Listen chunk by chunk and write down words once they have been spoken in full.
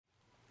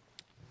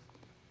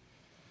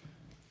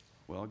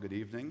Well, good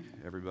evening,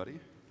 everybody.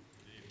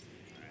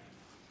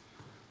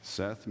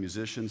 Seth,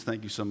 musicians,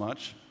 thank you so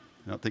much.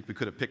 I don't think we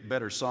could have picked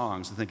better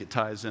songs. I think it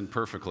ties in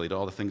perfectly to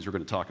all the things we're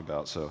going to talk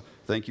about. So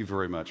thank you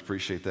very much.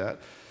 Appreciate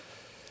that.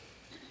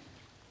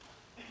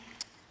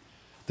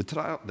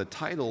 The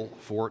title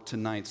for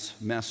tonight's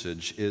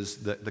message is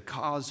the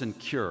cause and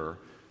cure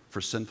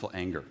for sinful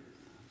anger.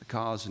 The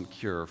cause and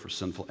cure for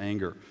sinful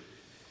anger.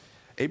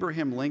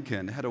 Abraham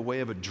Lincoln had a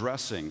way of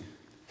addressing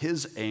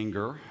his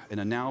anger in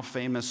a now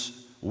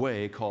famous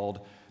way called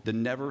the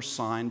never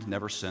signed,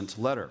 never sent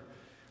letter.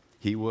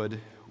 He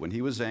would, when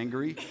he was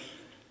angry,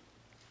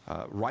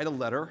 write a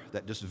letter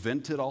that just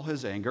vented all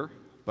his anger,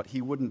 but he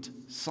wouldn't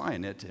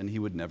sign it and he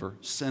would never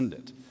send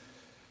it.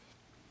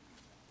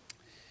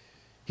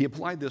 He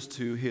applied this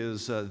to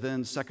his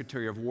then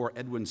Secretary of War,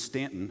 Edwin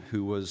Stanton,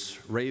 who was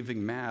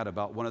raving mad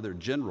about one of their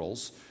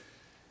generals,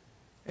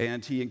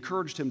 and he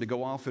encouraged him to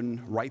go off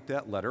and write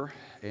that letter,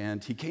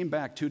 and he came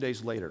back 2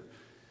 days later,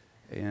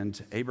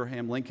 and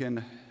Abraham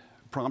Lincoln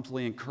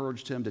promptly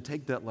encouraged him to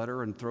take that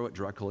letter and throw it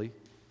directly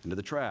into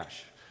the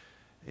trash.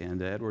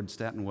 And Edward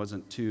Stanton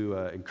wasn't too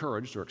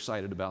encouraged or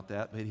excited about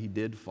that, but he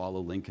did follow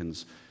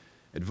Lincoln's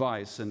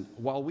advice. And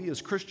while we as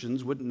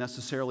Christians wouldn't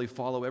necessarily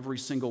follow every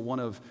single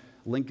one of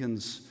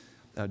Lincoln's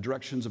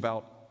directions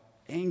about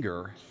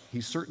anger,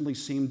 he certainly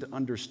seemed to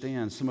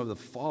understand some of the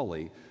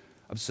folly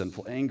of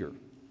sinful anger.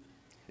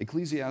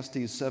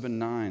 Ecclesiastes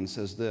 7:9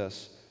 says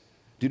this,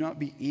 "Do not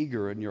be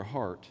eager in your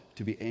heart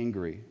to be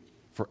angry,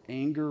 for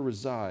anger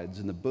resides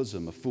in the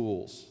bosom of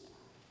fools."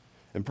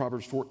 And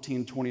Proverbs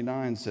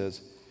 14:29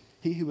 says,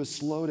 "He who is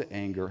slow to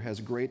anger has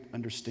great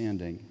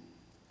understanding,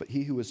 but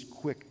he who is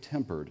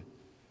quick-tempered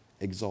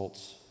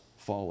exalts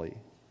folly."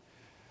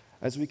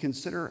 As we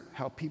consider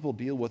how people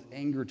deal with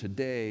anger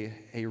today,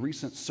 a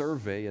recent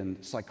survey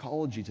in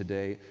Psychology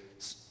Today,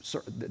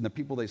 the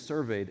people they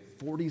surveyed,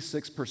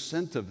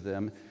 46% of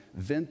them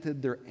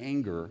vented their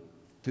anger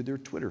through their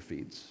Twitter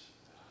feeds,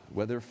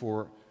 whether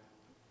for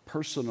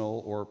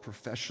personal or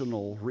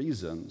professional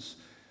reasons,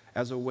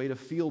 as a way to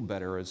feel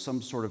better, as some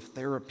sort of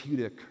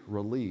therapeutic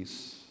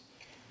release.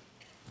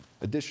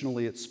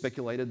 Additionally, it's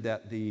speculated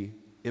that the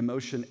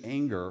emotion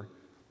anger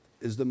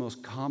is the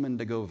most common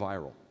to go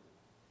viral.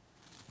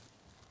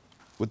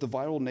 With the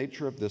viral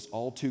nature of this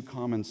all too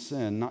common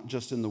sin, not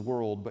just in the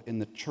world, but in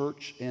the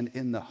church and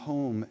in the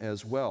home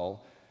as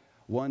well,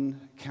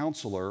 one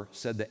counselor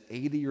said that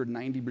 80 or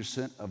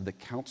 90% of the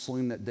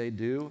counseling that they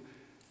do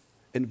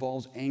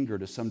involves anger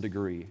to some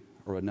degree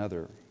or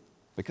another.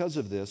 Because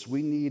of this,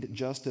 we need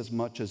just as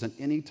much as at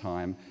any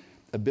time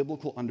a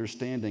biblical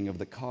understanding of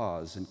the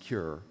cause and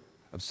cure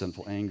of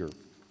sinful anger.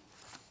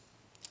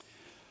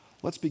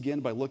 Let's begin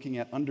by looking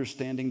at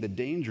understanding the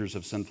dangers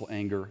of sinful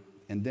anger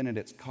and then at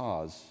its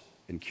cause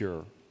and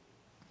cure.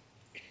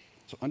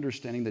 So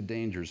understanding the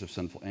dangers of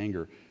sinful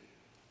anger.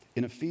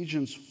 In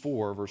Ephesians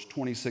 4, verse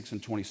 26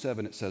 and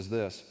 27, it says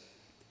this,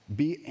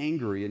 "Be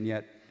angry and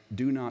yet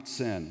do not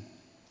sin.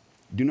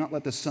 Do not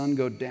let the sun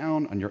go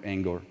down on your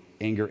anger,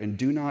 and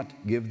do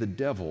not give the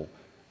devil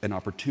an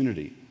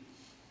opportunity."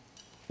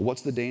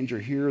 What's the danger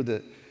here?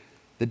 The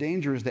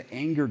danger is that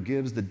anger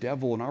gives the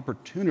devil an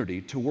opportunity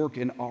to work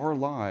in our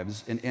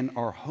lives and in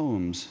our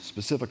homes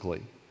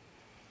specifically.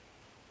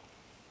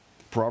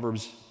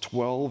 Proverbs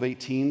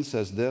 12:18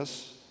 says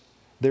this,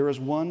 "There is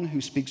one who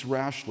speaks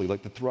rashly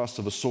like the thrust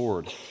of a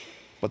sword,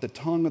 but the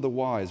tongue of the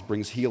wise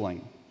brings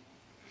healing."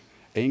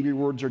 Angry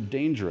words are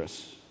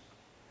dangerous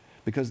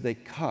because they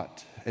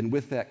cut, and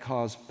with that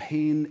cause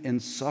pain and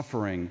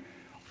suffering,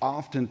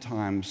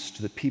 oftentimes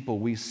to the people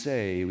we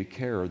say we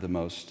care the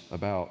most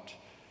about.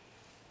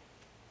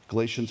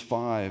 Galatians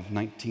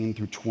 5:19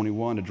 through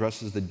 21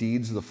 addresses the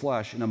deeds of the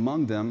flesh, and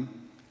among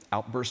them,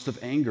 outbursts of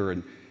anger.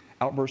 And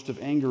outburst of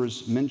anger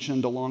is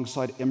mentioned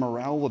alongside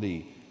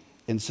immorality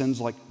and sins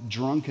like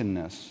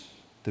drunkenness.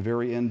 At the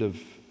very end of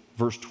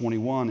verse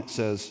 21, it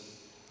says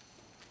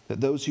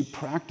that those who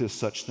practice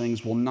such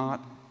things will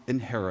not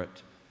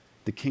inherit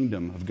the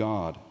kingdom of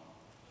God.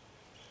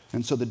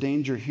 And so the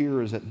danger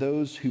here is that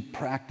those who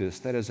practice,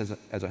 that is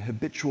as a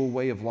habitual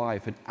way of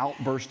life, an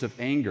outburst of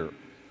anger,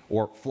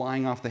 or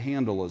flying off the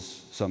handle,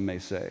 as some may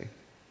say,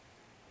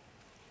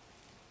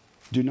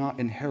 do not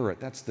inherit.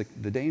 That's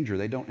the danger.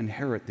 They don't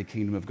inherit the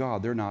kingdom of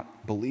God. They're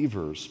not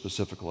believers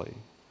specifically.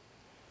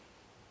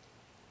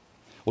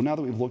 Well, now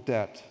that we've looked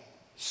at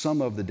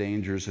some of the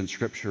dangers in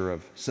Scripture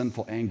of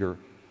sinful anger,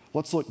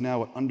 let's look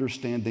now at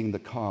understanding the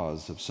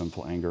cause of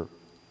sinful anger.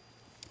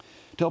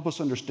 To help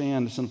us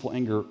understand sinful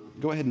anger,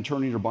 go ahead and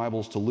turn in your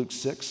Bibles to Luke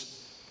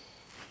 6.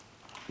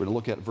 We're going to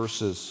look at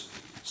verses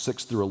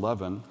 6 through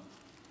 11,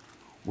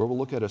 where we'll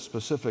look at a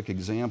specific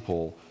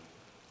example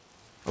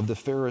of the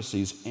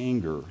Pharisees'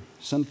 anger,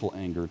 sinful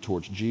anger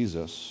towards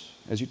Jesus.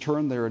 As you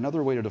turn there,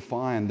 another way to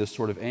define this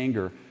sort of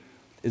anger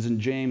is in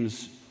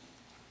James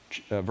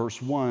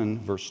chapter 1,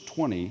 verse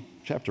 20,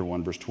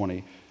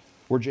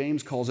 where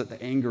James calls it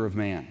the anger of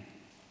man.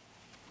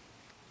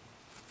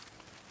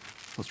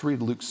 Let's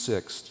read Luke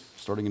 6,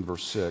 starting in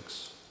verse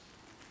 6.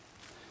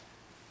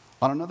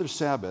 "On another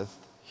Sabbath,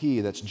 he,"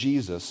 that's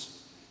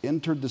Jesus,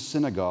 entered the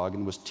synagogue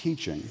and was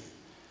teaching.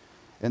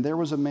 And there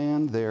was a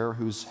man there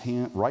whose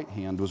right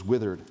hand was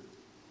withered.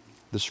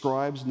 The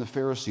scribes and the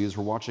Pharisees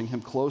were watching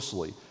him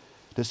closely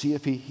to see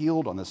if he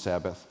healed on the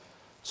Sabbath,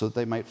 so that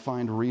they might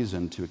find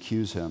reason to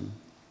accuse him.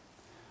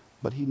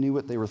 But he knew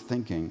what they were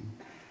thinking,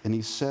 and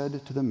he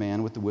said to the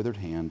man with the withered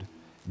hand,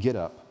 "Get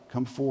up,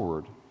 come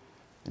forward."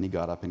 And he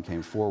got up and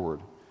came forward.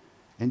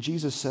 And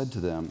Jesus said to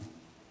them,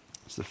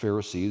 it's the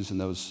Pharisees and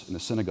those in the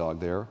synagogue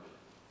there,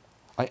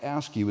 "I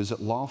ask you, is it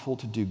lawful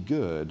to do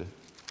good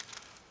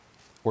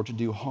or to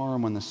do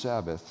harm on the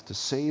Sabbath, to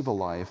save a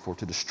life or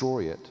to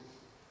destroy it?"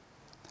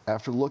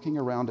 After looking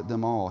around at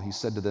them all, he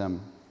said to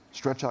them,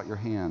 "Stretch out your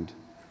hand."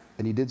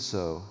 And he did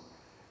so,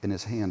 and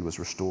his hand was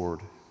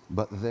restored.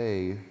 But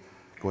they,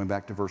 going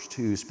back to verse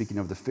 2, speaking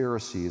of the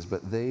Pharisees,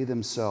 but they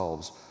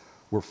themselves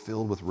were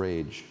filled with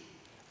rage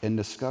and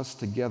discussed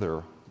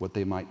together what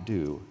they might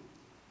do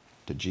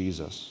to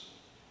Jesus.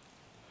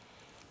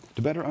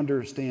 To better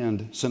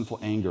understand sinful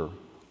anger,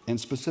 and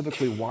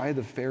specifically why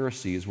the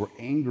Pharisees were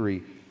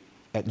angry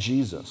at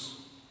Jesus,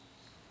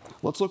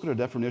 let's look at a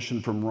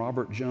definition from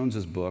Robert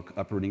Jones's book,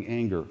 Uprooting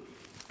Anger.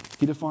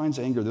 He defines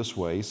anger this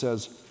way. He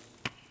says,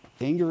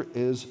 "Anger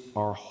is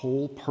our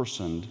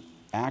whole-personed,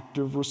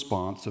 active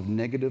response of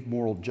negative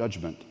moral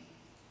judgment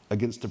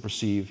against a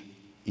perceived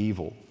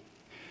evil."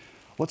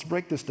 Let's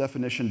break this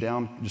definition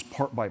down just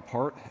part by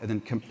part and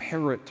then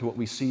compare it to what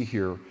we see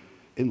here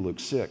in Luke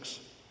 6.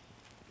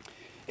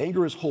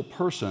 Anger is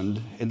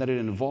whole-personed in that it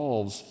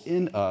involves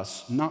in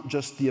us not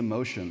just the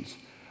emotions,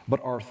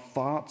 but our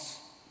thoughts,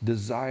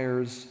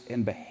 desires,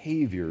 and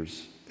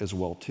behaviors as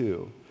well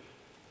too.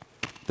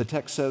 The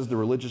text says the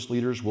religious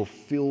leaders were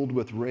filled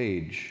with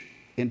rage,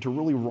 and to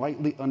really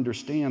rightly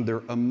understand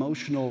their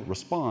emotional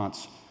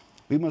response,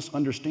 we must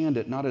understand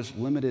it not as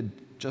limited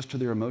just to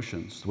their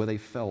emotions, the way they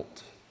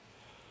felt.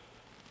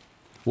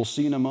 We'll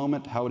see in a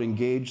moment how it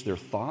engaged their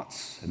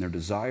thoughts and their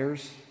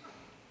desires,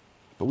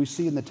 but we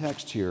see in the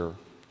text here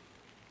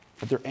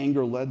that their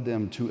anger led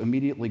them to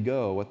immediately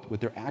go with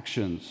their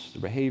actions,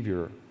 their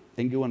behavior,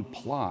 and go and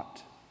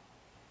plot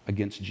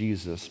against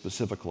Jesus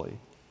specifically.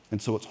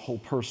 And so it's whole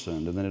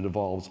person, and then it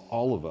involves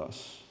all of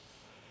us.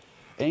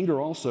 Anger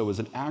also is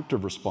an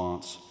active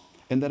response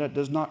in that it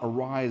does not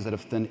arise out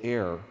of thin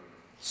air.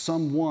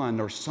 Someone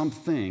or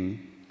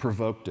something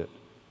provoked it.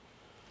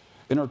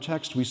 In our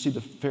text, we see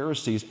the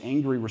Pharisees'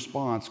 angry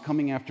response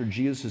coming after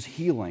Jesus'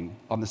 healing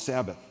on the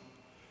Sabbath.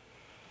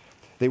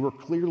 They were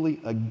clearly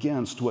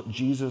against what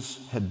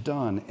Jesus had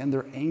done, and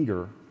their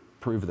anger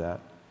proved that.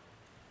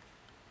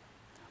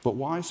 But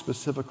why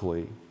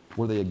specifically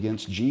were they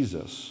against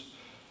Jesus?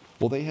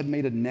 Well, they had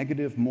made a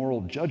negative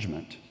moral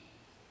judgment.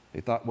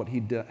 They thought what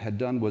he had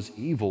done was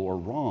evil or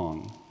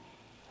wrong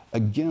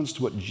against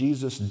what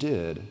Jesus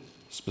did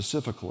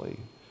specifically.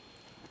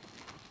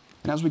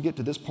 And as we get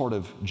to this part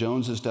of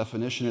Jones's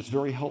definition, it's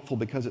very helpful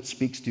because it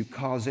speaks to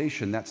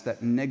causation. That's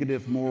that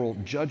negative moral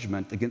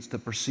judgment against the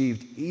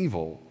perceived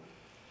evil.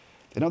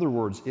 In other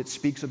words, it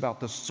speaks about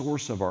the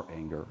source of our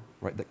anger,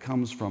 right, that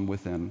comes from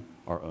within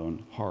our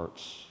own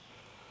hearts.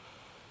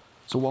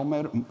 So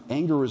while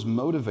anger is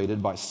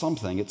motivated by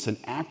something, it's an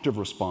active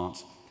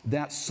response.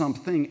 That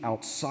something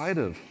outside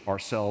of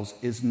ourselves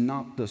is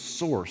not the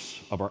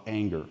source of our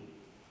anger.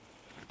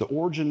 The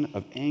origin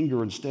of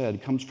anger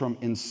instead comes from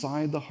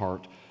inside the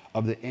heart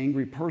of the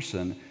angry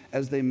person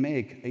as they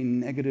make a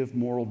negative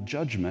moral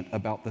judgment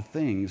about the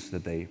things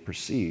that they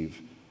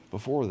perceive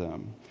before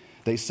them.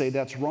 They say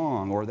that's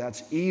wrong, or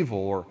that's evil,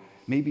 or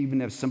maybe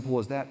even as simple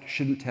as that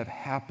shouldn't have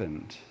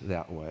happened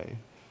that way.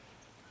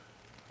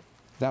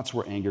 That's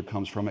where anger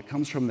comes from. It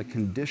comes from the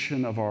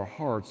condition of our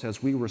hearts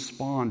as we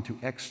respond to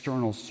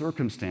external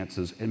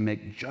circumstances and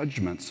make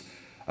judgments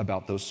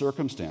about those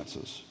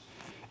circumstances.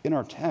 In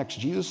our text,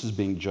 Jesus is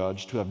being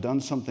judged to have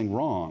done something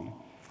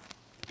wrong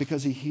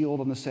because he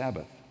healed on the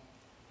Sabbath,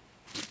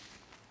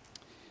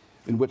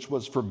 in which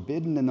was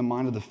forbidden in the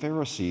mind of the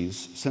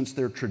Pharisees, since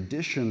their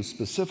tradition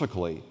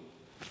specifically,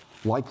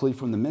 likely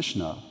from the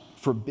Mishnah,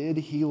 forbid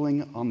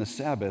healing on the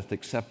Sabbath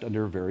except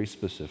under very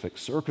specific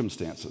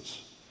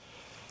circumstances.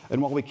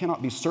 And while we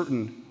cannot be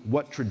certain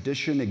what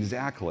tradition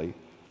exactly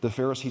the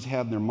Pharisees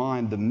had in their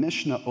mind, the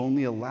Mishnah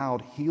only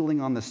allowed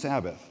healing on the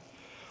Sabbath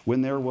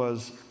when there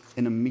was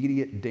an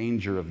immediate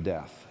danger of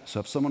death. So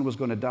if someone was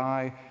going to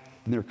die,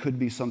 then there could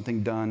be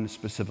something done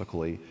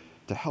specifically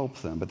to help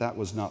them, but that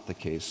was not the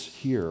case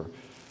here.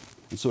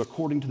 And so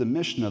according to the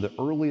Mishnah, the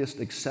earliest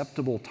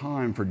acceptable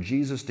time for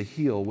Jesus to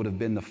heal would have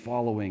been the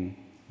following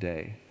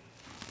day.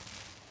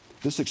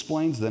 This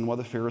explains then why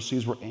the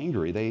Pharisees were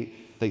angry.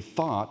 They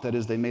thought, that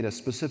is, they made a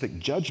specific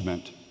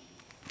judgment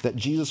that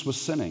Jesus was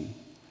sinning.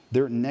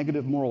 Their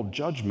negative moral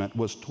judgment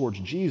was towards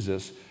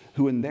Jesus,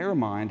 who in their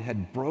mind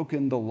had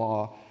broken the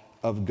law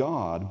of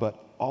God,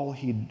 but all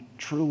he'd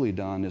truly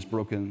done is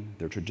broken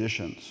their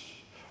traditions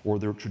or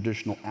their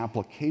traditional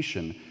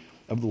application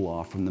of the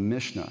law from the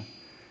Mishnah.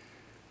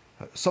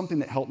 Something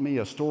that helped me,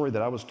 a story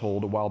that I was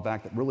told a while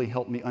back that really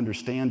helped me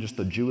understand just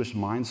the Jewish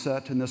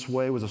mindset in this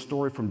way, was a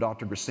story from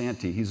Dr.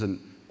 Grisanti. He's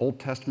an Old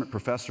Testament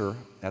professor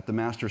at the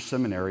Master's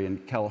Seminary in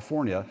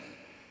California.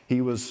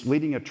 He was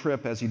leading a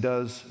trip, as he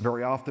does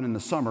very often in the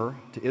summer,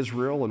 to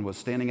Israel, and was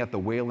standing at the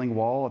Wailing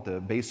Wall at the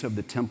base of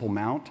the Temple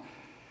Mount,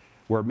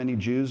 where many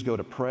Jews go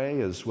to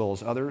pray as well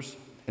as others.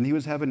 And he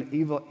was having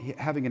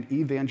an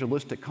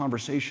evangelistic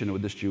conversation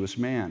with this Jewish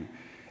man.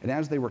 And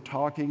as they were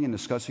talking and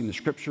discussing the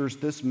scriptures,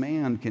 this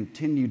man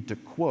continued to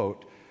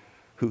quote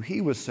who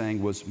he was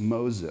saying was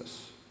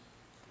Moses.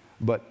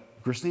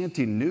 But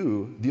Grisanti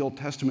knew the Old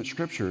Testament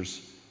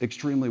scriptures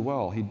extremely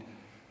well. He'd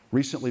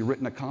recently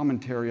written a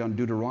commentary on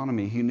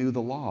Deuteronomy. He knew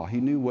the law. He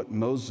knew what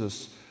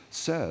Moses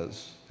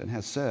says and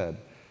has said.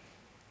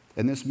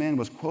 And this man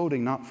was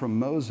quoting not from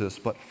Moses,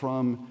 but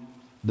from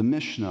the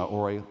Mishnah,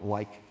 or a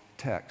like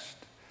text.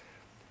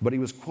 But he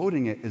was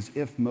quoting it as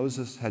if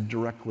Moses had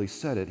directly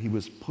said it. He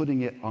was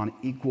putting it on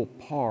equal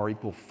par,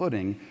 equal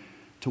footing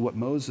to what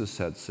Moses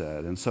had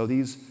said. And so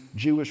these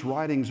Jewish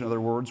writings, in other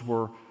words,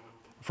 were,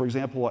 for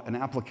example, an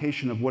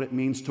application of what it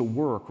means to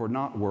work or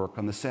not work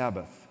on the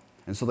Sabbath.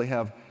 And so they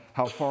have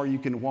how far you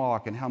can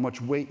walk and how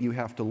much weight you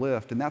have to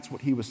lift. And that's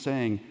what he was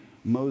saying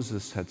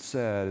Moses had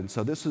said. And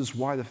so this is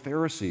why the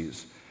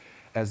Pharisees,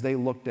 as they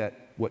looked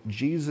at what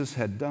Jesus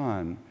had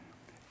done,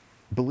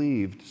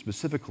 believed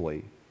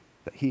specifically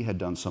that he had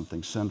done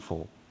something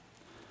sinful.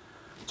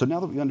 So now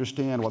that we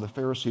understand why the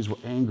Pharisees were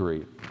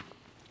angry,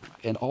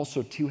 and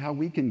also too how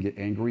we can get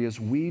angry as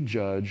we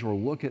judge or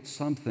look at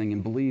something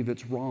and believe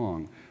it's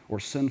wrong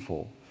or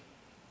sinful.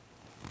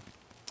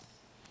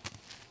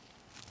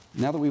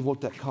 Now that we've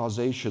looked at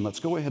causation, let's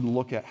go ahead and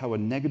look at how a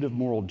negative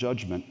moral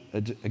judgment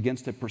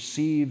against a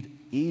perceived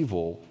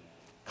evil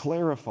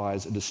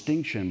clarifies a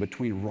distinction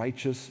between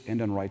righteous and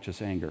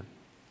unrighteous anger.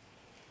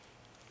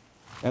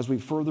 As we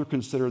further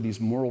consider these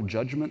moral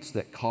judgments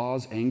that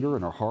cause anger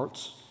in our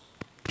hearts,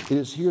 it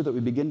is here that we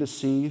begin to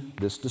see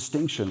this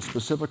distinction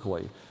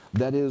specifically.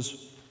 That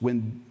is,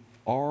 when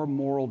our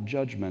moral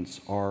judgments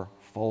are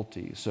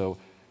faulty. So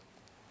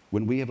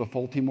when we have a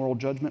faulty moral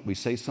judgment, we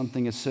say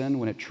something is sin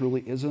when it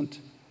truly isn't,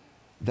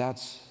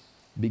 that's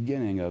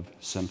beginning of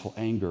sinful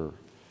anger.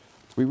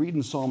 We read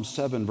in Psalm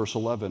 7, verse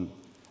 11,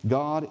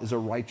 God is a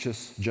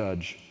righteous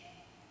judge,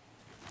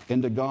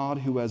 and a God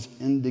who has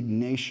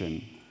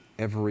indignation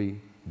every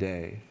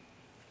day.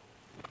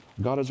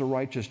 God is a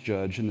righteous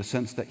judge in the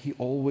sense that he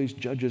always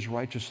judges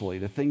righteously.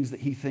 The things that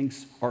he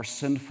thinks are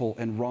sinful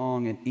and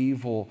wrong and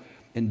evil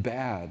and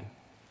bad,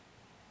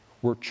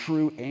 where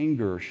true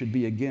anger should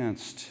be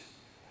against,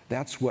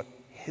 that's what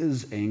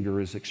his anger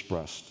is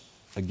expressed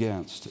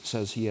against. It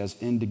says he has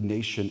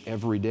indignation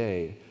every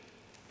day.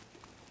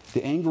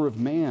 The anger of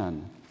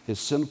man is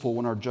sinful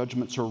when our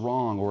judgments are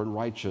wrong or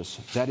unrighteous.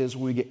 That is,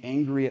 when we get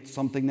angry at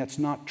something that's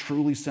not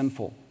truly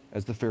sinful,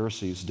 as the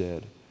Pharisees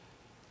did.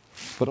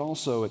 But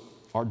also,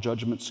 our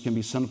judgments can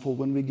be sinful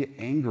when we get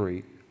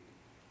angry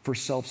for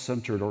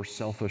self-centered or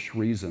selfish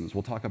reasons.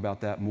 We'll talk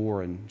about that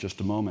more in just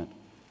a moment.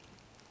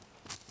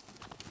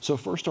 So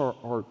first,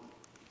 our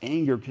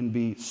anger can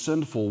be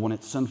sinful when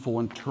it's sinful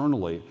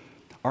internally.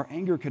 Our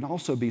anger can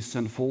also be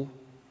sinful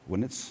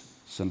when it's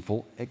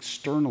sinful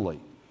externally.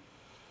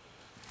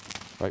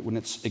 Right, when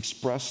it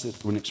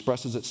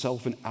expresses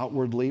itself in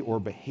outwardly or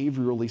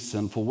behaviorally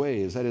sinful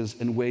ways. That is,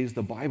 in ways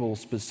the Bible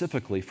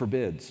specifically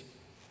forbids.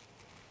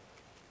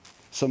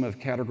 Some have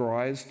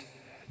categorized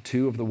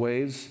two of the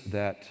ways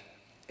that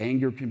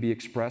anger can be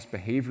expressed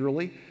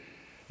behaviorally.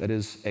 That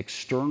is,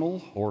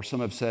 external, or some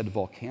have said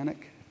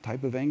volcanic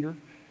type of anger,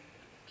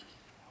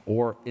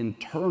 or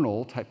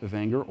internal type of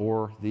anger,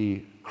 or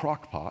the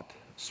crockpot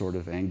sort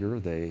of anger,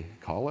 they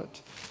call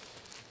it.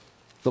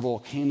 The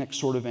volcanic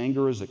sort of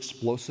anger is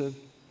explosive.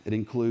 It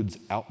includes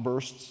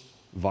outbursts,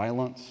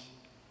 violence,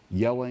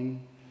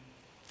 yelling,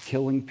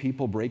 killing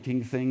people,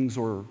 breaking things,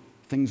 or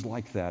things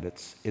like that.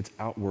 It's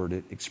outward.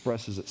 It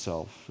expresses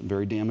itself in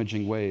very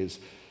damaging ways.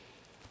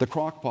 The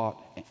crockpot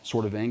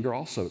sort of anger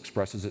also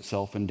expresses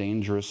itself in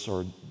dangerous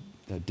or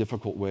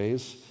difficult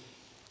ways,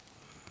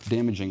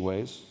 damaging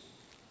ways.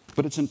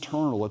 But it's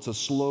internal. It's a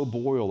slow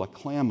boil, a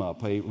clam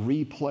up, a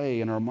replay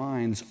in our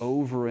minds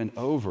over and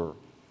over.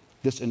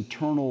 This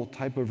internal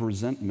type of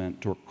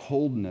resentment or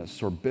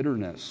coldness or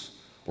bitterness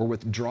or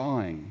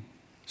withdrawing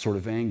sort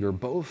of anger,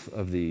 both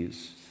of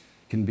these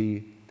can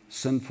be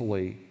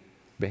sinfully,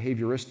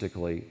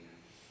 behavioristically,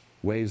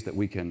 ways that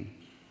we can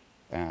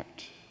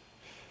act.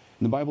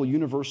 And the Bible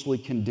universally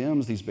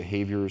condemns these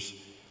behaviors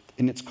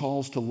in its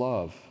calls to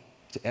love,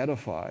 to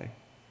edify,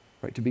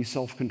 right? To be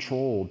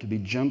self-controlled, to be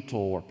gentle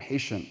or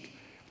patient,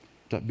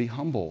 to be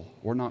humble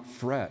or not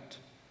fret,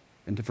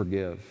 and to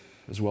forgive,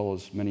 as well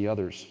as many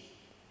others.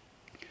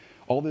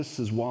 All this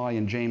is why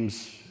in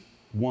James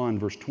 1,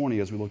 verse 20,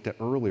 as we looked at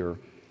earlier,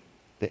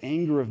 the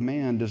anger of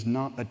man does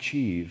not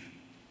achieve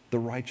the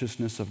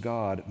righteousness of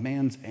God.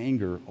 Man's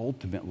anger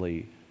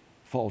ultimately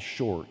falls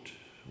short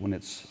when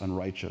it's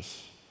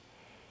unrighteous.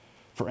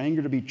 For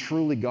anger to be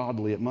truly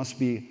godly, it must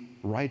be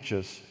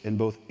righteous in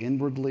both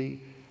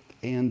inwardly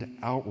and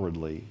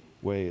outwardly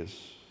ways.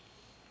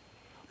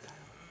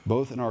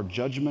 both in our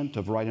judgment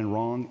of right and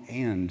wrong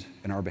and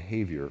in our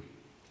behavior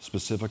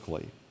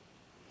specifically.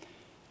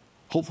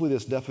 Hopefully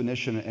this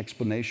definition and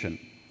explanation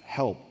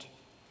helped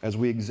as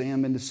we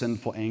examine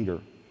sinful anger.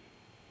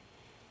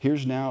 Here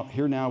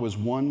now is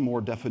one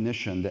more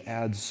definition that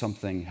adds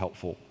something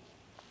helpful.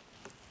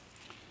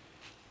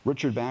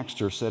 Richard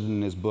Baxter said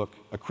in his book,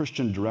 A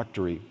Christian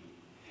Directory,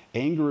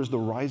 anger is the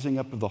rising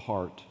up of the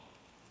heart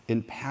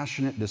in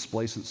passionate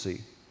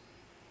displacency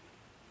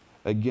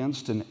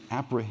against an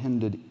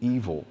apprehended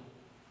evil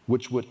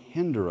which would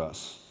hinder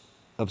us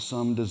of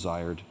some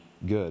desired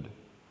good.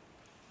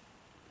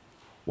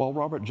 While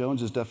Robert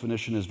Jones's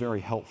definition is very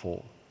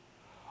helpful,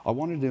 I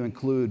wanted to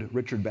include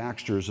Richard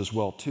Baxter's as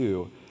well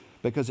too,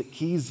 because it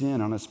keys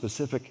in on a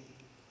specific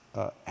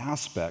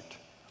aspect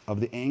of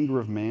the anger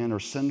of man or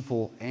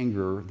sinful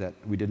anger that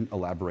we didn't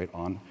elaborate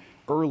on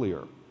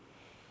earlier.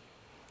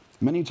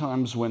 Many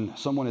times when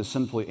someone is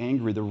sinfully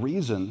angry, the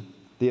reason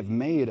they have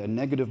made a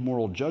negative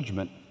moral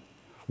judgment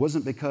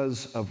wasn't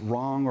because of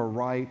wrong or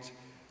right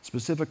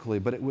specifically,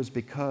 but it was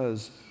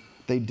because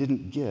they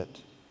didn't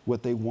get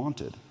what they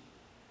wanted.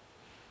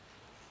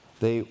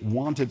 They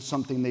wanted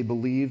something they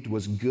believed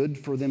was good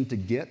for them to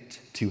get,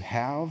 to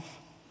have,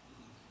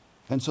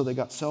 and so they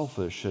got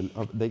selfish and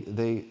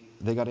they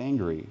got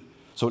angry.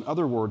 So in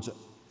other words,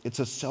 it's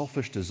a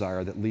selfish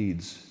desire that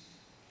leads,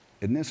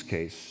 in this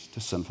case, to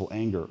sinful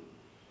anger.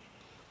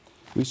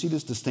 We see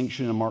this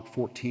distinction in Mark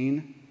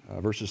 14,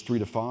 verses 3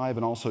 to 5,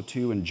 and also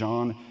too in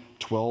John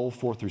 12,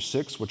 4 through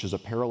 6, which is a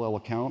parallel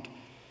account.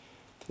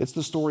 It's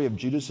the story of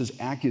Judas's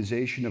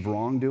accusation of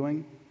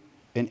wrongdoing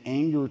and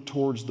anger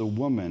towards the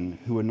woman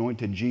who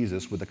anointed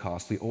Jesus with the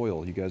costly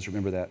oil. You guys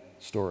remember that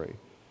story?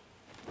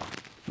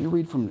 Let me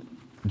read from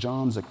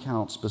John's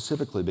account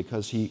specifically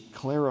because he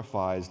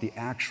clarifies the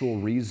actual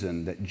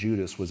reason that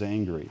Judas was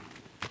angry.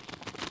 It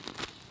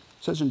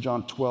says in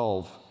John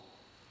 12,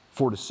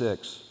 4 to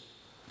 6,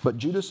 but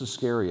Judas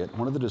Iscariot,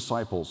 one of the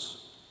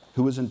disciples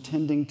who was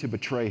intending to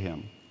betray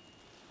him,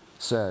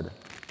 said,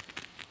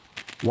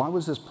 why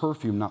was this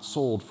perfume not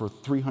sold for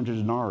 300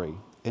 denarii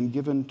and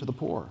given to the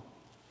poor?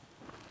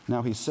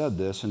 Now he said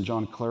this, and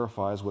John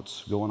clarifies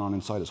what's going on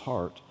inside his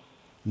heart,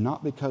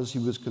 not because he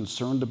was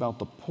concerned about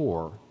the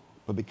poor,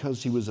 but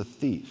because he was a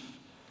thief.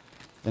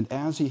 And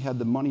as he had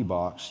the money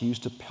box, he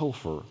used to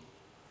pilfer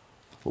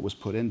what was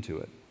put into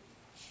it.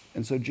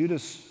 And so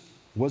Judas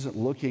wasn't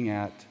looking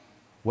at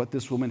what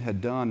this woman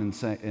had done and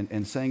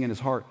saying in his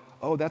heart,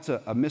 oh, that's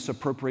a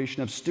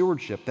misappropriation of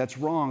stewardship. That's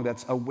wrong.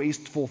 That's a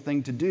wasteful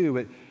thing to do.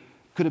 It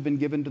could have been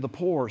given to the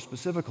poor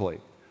specifically.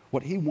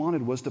 What he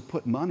wanted was to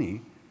put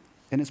money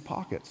in his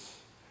pockets.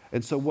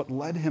 And so what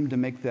led him to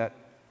make that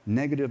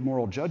negative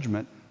moral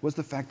judgment was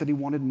the fact that he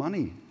wanted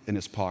money in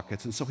his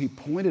pockets. And so he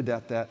pointed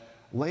at that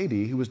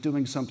lady who was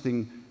doing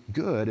something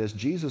good, as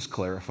Jesus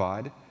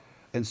clarified,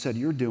 and said,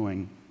 you're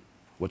doing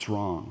what's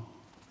wrong.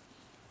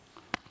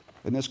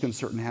 And this can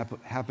certainly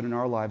happen in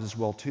our lives as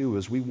well, too,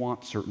 as we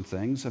want certain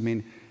things. I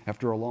mean,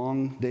 after a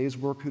long day's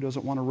work, who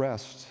doesn't want to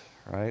rest,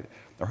 right?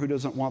 Or who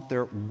doesn't want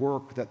their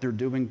work that they're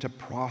doing to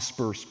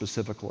prosper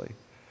specifically?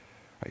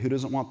 Right? Who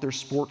doesn't want their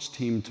sports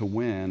team to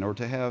win or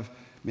to have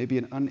maybe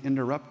an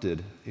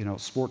uninterrupted,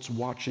 sports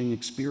watching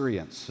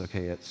experience,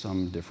 okay, at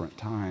some different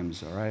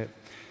times, all right?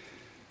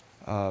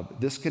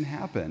 This can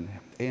happen,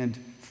 and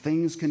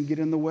things can get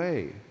in the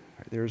way.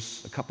 Right?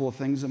 There's a couple of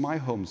things in my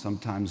home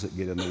sometimes that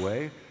get in the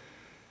way.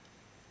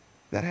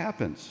 That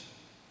happens.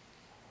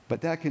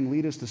 But that can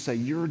lead us to say,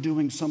 you're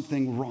doing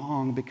something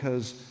wrong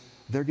because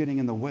they're getting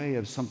in the way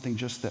of something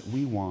just that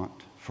we want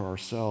for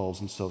ourselves.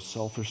 And so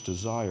selfish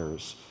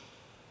desires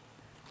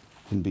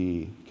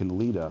can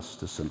lead us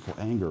to sinful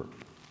anger.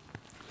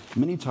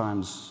 Many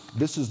times,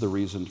 this is the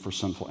reason for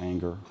sinful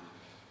anger.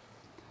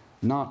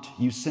 Not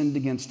you sinned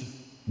against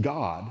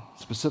God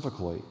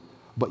specifically,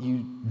 but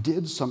you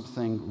did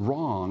something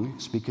wrong,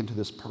 speaking to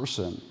this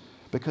person,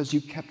 because you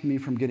kept me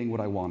from getting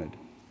what I wanted.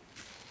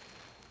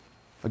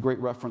 A great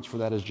reference for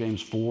that is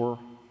James 4,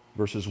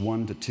 verses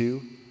 1 to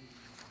 2.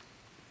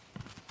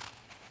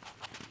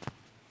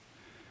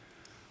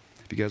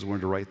 If you guys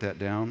wanted to write that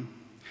down.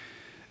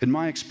 In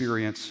my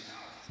experience,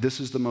 this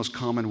is the most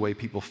common way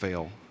people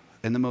fail.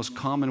 And the most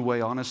common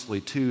way, honestly,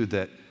 too,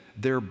 that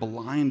they're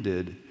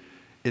blinded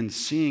in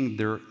seeing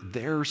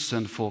their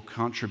sinful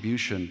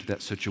contribution to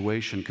that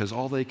situation, because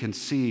all they can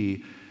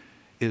see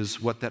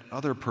is what that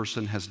other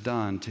person has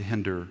done to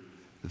hinder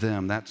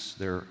them. That's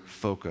their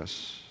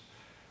focus.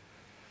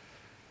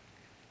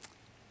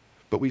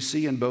 But we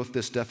see in both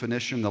this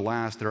definition, the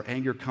last, that our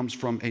anger comes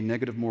from a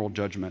negative moral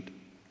judgment,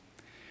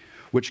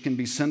 which can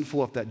be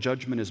sinful if that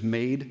judgment is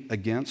made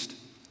against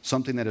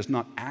something that is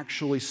not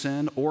actually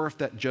sin, or if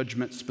that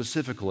judgment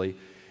specifically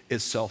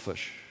is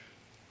selfish.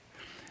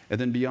 And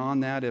then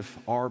beyond that, if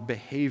our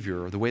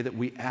behavior, the way that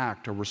we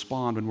act or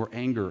respond when we're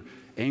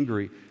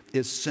angry,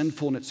 is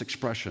sinful in its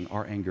expression,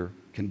 our anger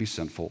can be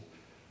sinful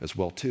as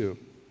well too.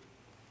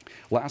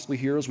 Lastly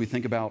here, as we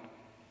think about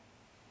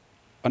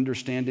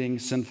understanding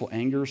sinful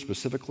anger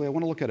specifically, I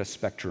want to look at a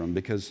spectrum,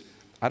 because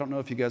I don't know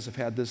if you guys have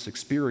had this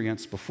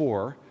experience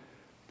before.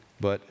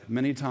 But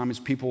many times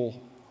people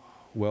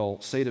will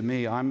say to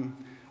me, I'm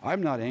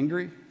not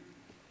angry,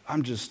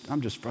 I'm just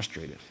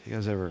frustrated. You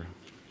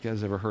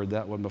guys ever heard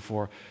that one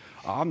before?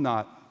 I'm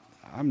not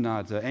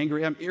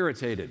angry, I'm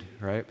irritated,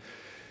 right?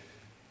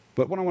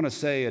 But what I want to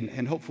say,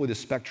 and hopefully the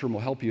spectrum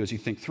will help you as you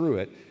think through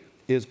it,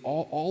 is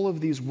all of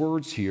these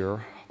words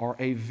here are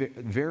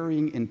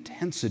varying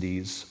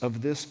intensities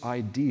of this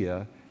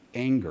idea,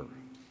 anger.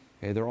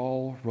 Okay, they're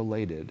all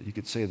related. You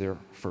could say they're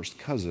first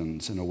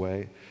cousins in a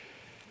way.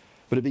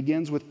 But it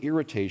begins with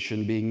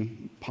irritation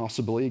being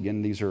possibly,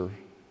 again, these are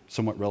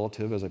somewhat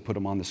relative as I put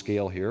them on the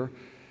scale here,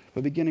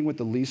 but beginning with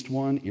the least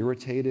one,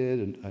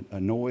 irritated,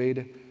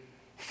 annoyed,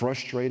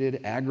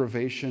 frustrated,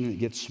 aggravation, it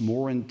gets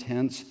more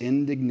intense,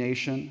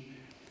 indignation,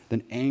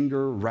 then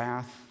anger,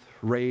 wrath,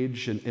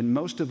 rage, and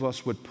most of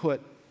us would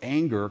put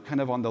anger kind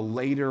of on the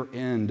later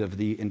end of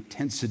the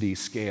intensity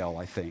scale,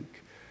 I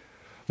think.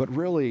 But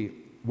really,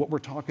 what we're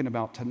talking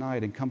about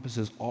tonight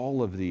encompasses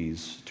all of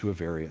these to a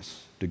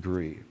various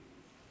degree.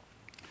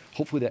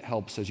 Hopefully that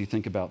helps as you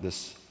think about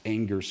this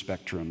anger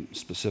spectrum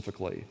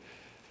specifically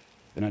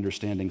and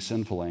understanding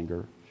sinful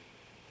anger.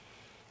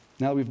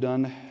 Now that we've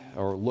done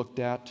or looked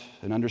at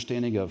an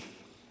understanding of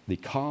the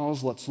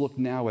cause, let's look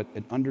now at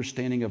an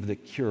understanding of the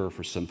cure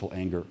for sinful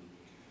anger.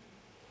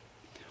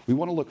 We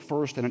want to look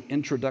first at an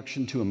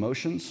introduction to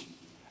emotions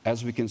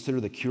as we consider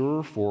the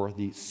cure for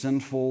the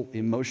sinful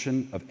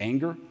emotion of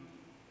anger.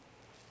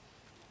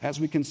 As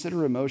we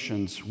consider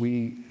emotions,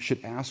 we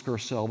should ask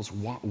ourselves,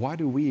 why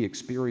do we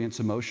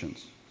experience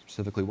emotions?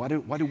 Specifically, why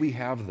do we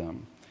have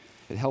them?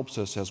 It helps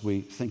us as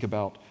we think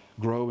about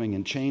growing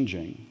and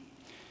changing.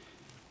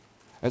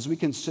 As we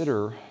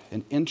consider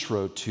an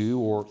intro to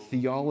or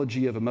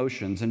theology of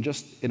emotions, and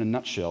just in a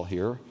nutshell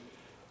here,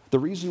 the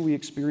reason we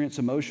experience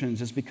emotions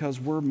is because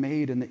we're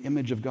made in the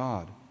image of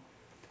God.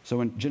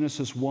 So in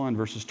Genesis 1,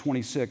 verses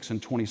 26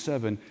 and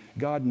 27,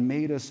 God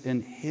made us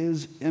in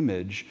His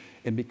image,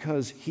 and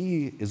because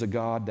He is a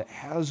God that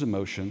has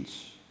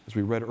emotions, as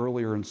we read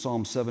earlier in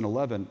Psalm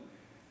 7:11,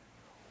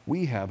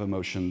 we have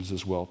emotions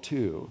as well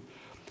too.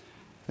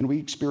 And we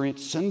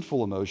experience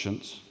sinful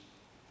emotions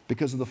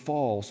because of the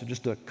fall. So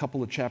just a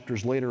couple of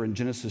chapters later in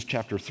Genesis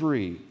chapter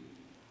 3,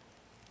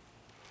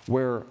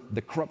 where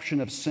the corruption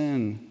of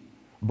sin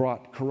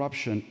brought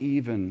corruption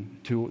even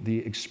to the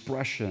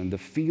expression, the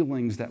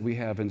feelings that we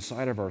have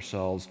inside of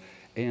ourselves,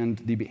 and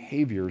the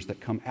behaviors that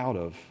come out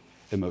of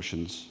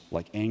emotions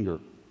like anger.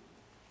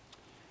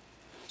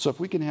 So if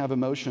we can have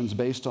emotions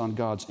based on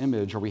God's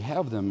image, or we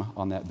have them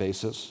on that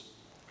basis,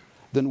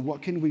 then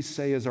what can we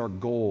say is our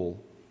goal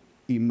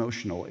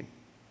emotionally?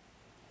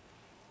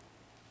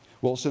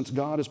 Well, since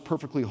God is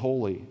perfectly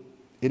holy,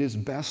 it is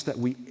best that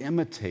we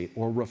imitate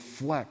or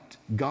reflect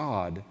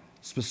God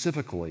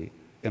specifically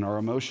in our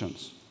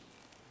emotions.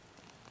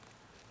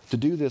 To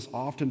do this,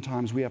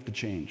 oftentimes we have to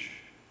change.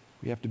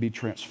 We have to be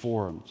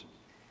transformed.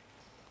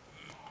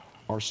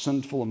 Our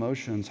sinful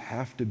emotions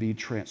have to be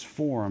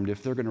transformed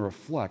if they're going to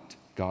reflect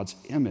God's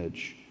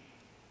image.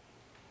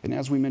 And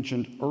as we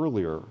mentioned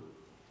earlier,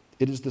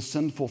 it is the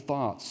sinful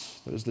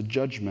thoughts, that is the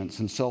judgments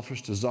and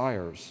selfish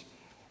desires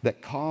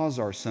that cause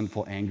our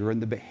sinful anger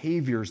and the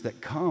behaviors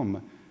that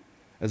come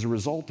as a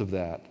result of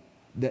that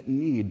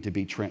need to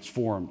be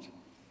transformed.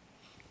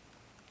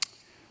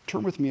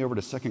 Turn with me over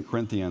to 2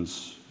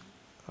 Corinthians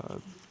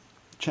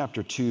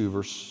chapter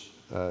 2,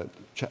 2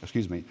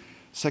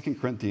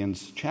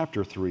 Corinthians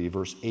chapter 3,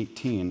 verse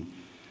 18,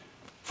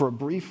 for a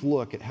brief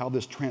look at how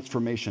this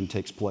transformation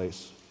takes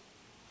place.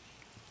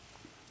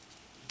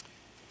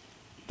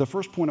 The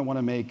first point I want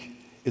to make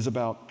is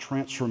about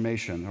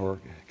transformation, or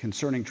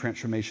concerning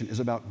transformation, is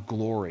about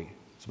glory.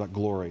 It's about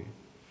glory.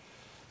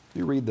 Let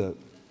me read the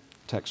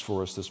text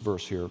for us, this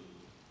verse here.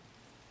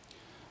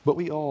 But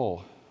we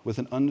all, with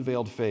an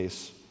unveiled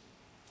face,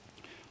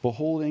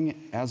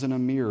 beholding as in a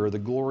mirror the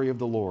glory of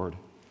the Lord,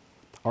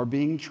 are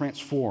being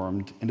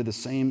transformed into the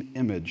same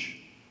image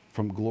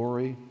from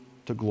glory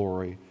to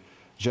glory,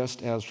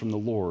 just as from the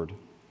Lord,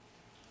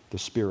 the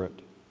Spirit.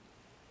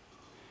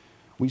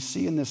 We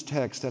see in this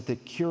text that the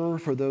cure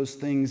for those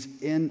things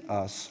in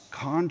us,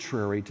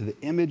 contrary to the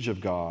image of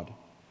God,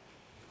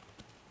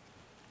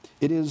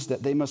 it is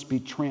that they must be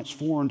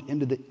transformed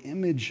into the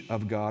image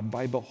of God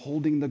by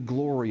beholding the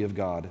glory of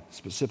God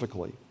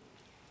specifically.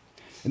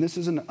 And this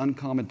is an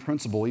uncommon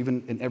principle,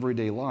 even in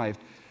everyday life,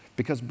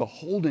 because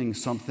beholding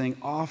something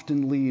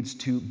often leads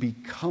to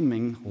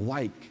becoming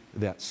like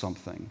that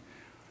something.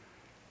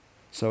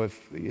 So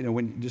if,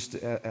 when just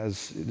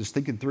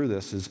thinking through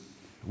this is,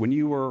 when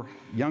you were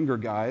younger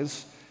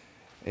guys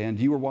and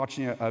you were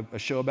watching a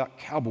show about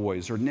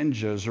cowboys or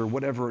ninjas or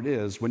whatever it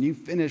is, when you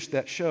finished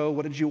that show,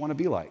 what did you want to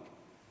be like?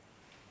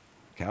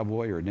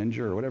 Cowboy or ninja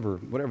or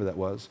whatever that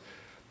was.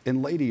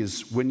 And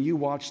ladies, when you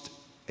watched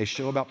a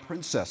show about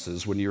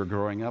princesses when you were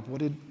growing up, what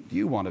did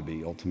you want to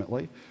be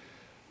ultimately?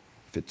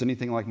 If it's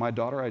anything like my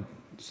daughter,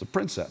 it's a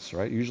princess,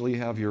 right? Usually you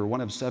have your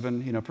one of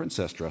 7,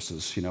 princess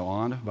dresses,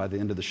 on by the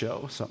end of the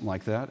show, something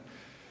like that.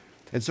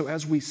 And so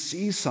as we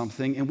see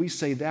something and we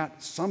say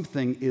that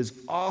something is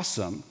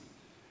awesome,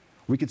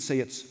 we could say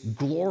it's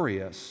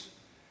glorious,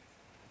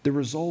 The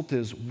result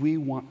is we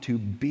want to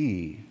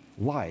be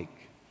like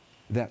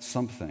that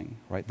something,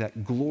 right?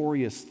 That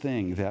glorious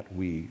thing that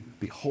we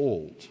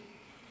behold.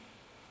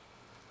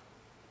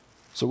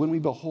 So when we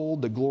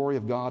behold the glory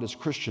of God as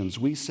Christians,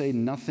 we say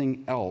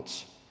nothing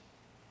else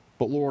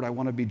but, Lord, I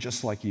want to be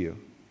just like you.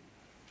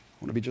 I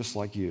want to be just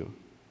like you.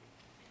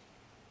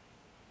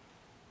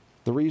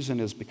 The reason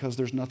is because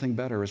there's nothing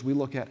better. As we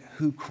look at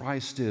who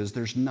Christ is,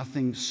 there's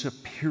nothing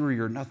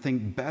superior,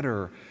 nothing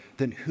better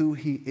than who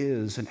he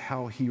is and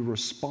how he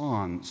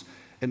responds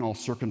in all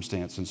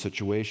circumstances and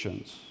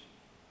situations.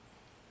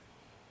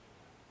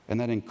 And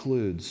that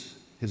includes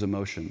his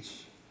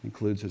emotions,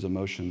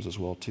 as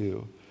well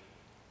too.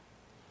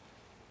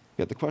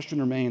 Yet the question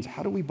remains,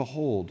 how do we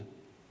behold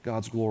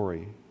God's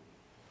glory?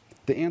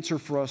 The answer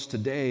for us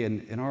today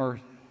and in our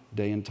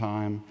day and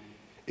time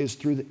is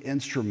through the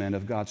instrument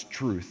of God's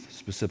truth,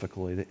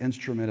 specifically, the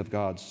instrument of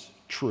God's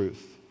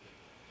truth.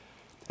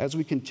 As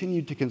we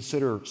continue to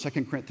consider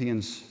 2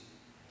 Corinthians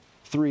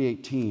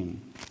 3:18,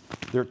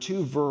 there are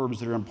two verbs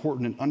that are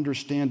important in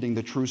understanding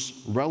the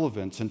truth's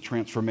relevance and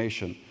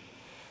transformation.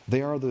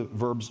 They are the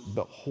verbs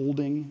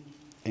beholding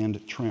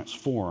and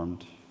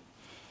transformed.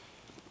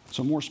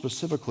 So more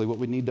specifically, what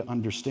we need to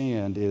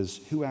understand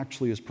is who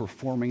actually is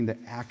performing the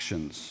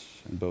actions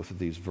in both of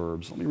these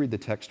verbs. Let me read the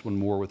text one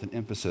more with an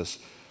emphasis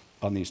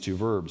on these two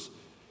verbs. It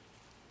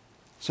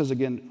says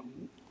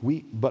again,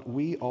 but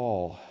we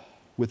all,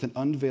 with an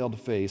unveiled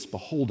face,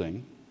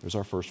 beholding, there's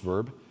our first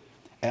verb,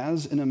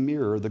 as in a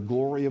mirror the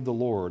glory of the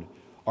Lord,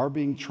 are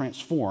being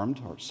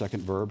transformed, our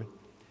second verb,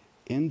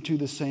 into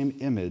the same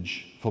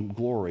image from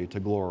glory to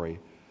glory,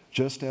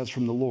 just as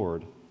from the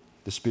Lord,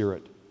 the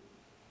Spirit.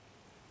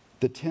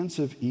 The tense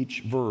of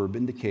each verb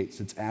indicates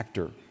its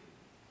actor.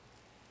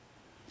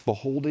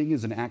 Beholding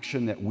is an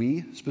action that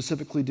we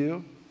specifically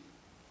do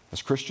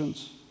as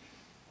Christians,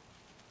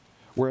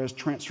 whereas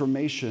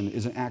transformation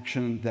is an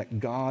action that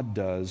God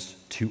does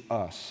to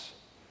us,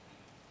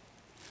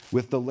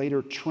 with the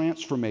later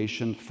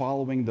transformation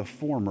following the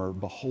former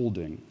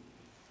beholding.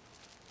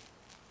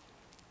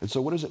 And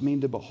so what does it mean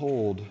to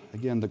behold,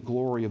 again, the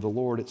glory of the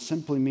Lord? It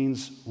simply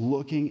means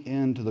looking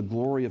into the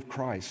glory of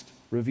Christ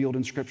revealed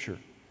in Scripture,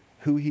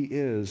 who he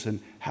is and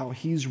how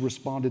he's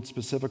responded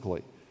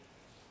specifically.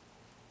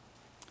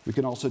 We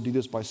can also do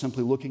this by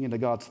simply looking into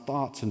God's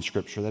thoughts in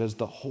Scripture, that is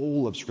the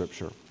whole of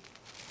Scripture.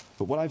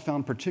 But what I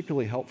found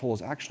particularly helpful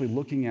is actually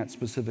looking at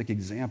specific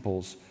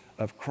examples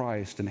of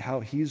Christ and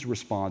how he's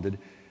responded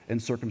in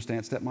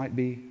circumstance that might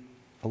be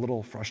a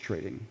little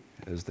frustrating,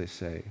 as they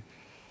say.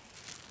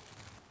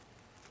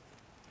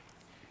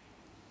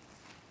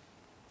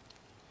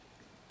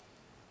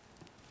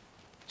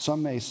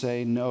 Some may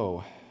say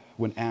no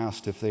when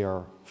asked if they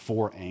are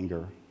for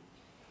anger,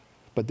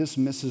 but this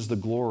misses the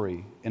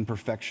glory and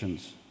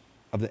perfections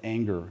of the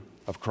anger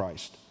of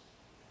Christ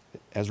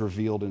as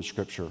revealed in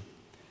Scripture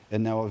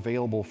and now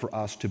available for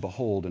us to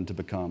behold and to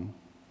become.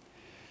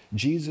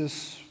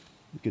 Jesus,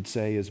 you could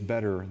say, is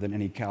better than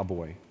any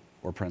cowboy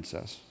or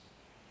princess.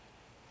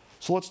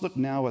 So let's look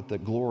now at the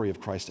glory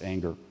of Christ's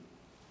anger.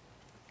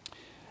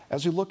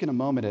 As we look in a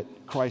moment at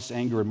Christ's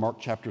anger in Mark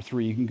chapter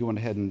 3, you can go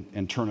ahead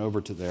and turn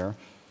over to there.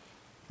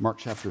 Mark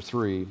chapter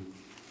 3.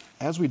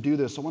 As we do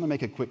this, I want to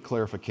make a quick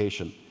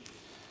clarification.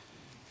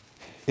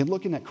 In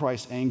looking at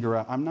Christ's anger,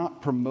 I'm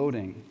not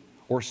promoting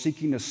or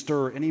seeking to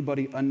stir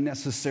anybody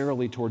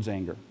unnecessarily towards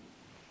anger,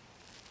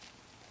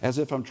 as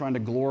if I'm trying to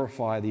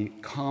glorify the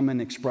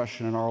common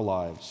expression in our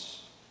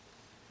lives.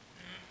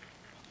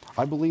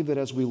 I believe that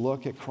as we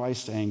look at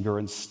Christ's anger,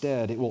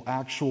 instead, it will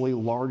actually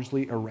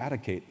largely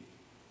eradicate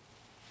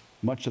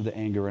much of the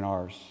anger in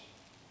ours.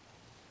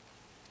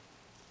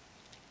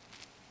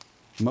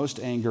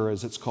 Most anger,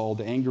 as it's called,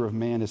 the anger of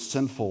man is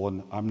sinful,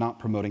 and I'm not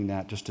promoting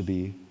that, just to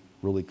be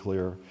really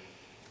clear.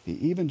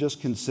 Even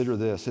just consider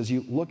this. As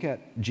you look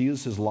at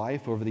Jesus'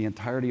 life over the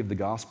entirety of the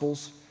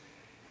Gospels,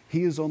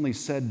 he is only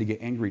said to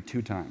get angry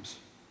 2 times,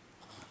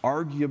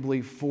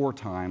 arguably 4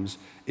 times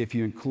if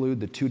you include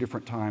the 2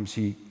 different times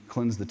he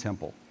cleansed the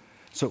temple.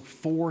 So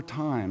 4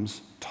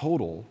 times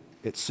total,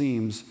 it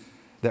seems,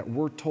 that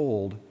we're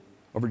told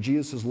over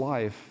Jesus'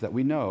 life that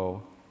we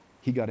know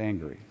he got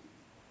angry.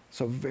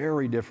 So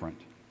very different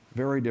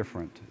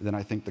than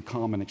I think the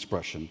common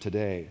expression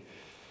today.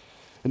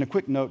 And a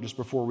quick note just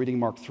before reading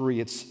Mark 3,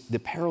 it's the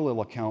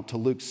parallel account to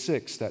Luke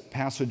 6, that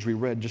passage we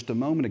read just a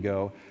moment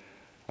ago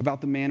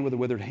about the man with the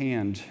withered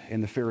hand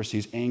and the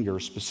Pharisees' anger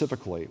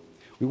specifically.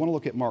 We want to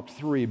look at Mark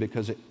 3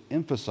 because it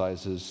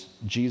emphasizes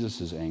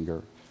Jesus'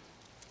 anger.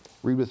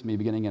 Read with me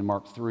beginning in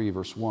Mark 3,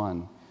 verse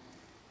 1.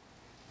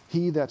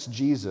 He, that's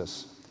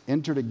Jesus,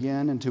 entered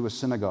again into a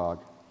synagogue,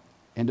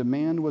 and a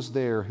man was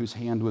there whose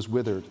hand was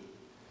withered.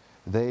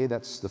 They,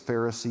 that's the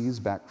Pharisees,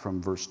 back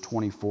from verse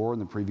 24 in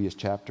the previous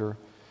chapter,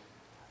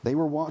 they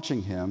were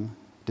watching him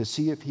to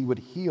see if he would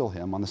heal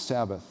him on the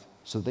Sabbath,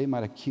 so they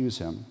might accuse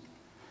him.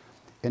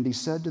 And he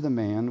said to the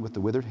man with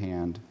the withered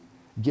hand,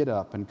 "Get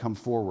up and come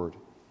forward."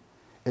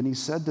 And he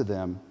said to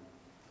them,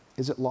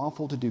 "Is it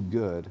lawful to do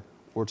good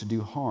or to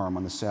do harm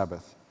on the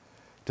Sabbath,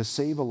 to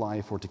save a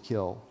life or to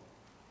kill?"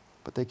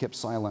 But they kept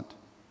silent.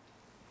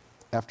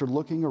 After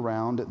looking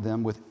around at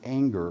them with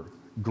anger,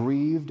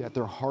 grieved at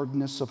their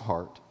hardness of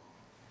heart,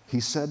 he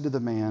said to the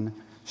man,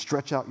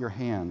 "Stretch out your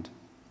hand."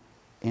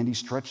 And he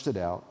stretched it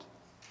out,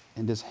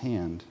 and his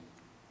hand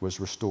was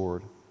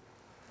restored.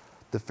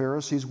 The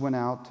Pharisees went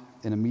out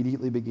and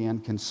immediately began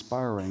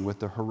conspiring with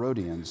the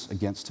Herodians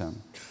against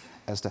him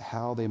as to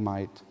how they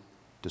might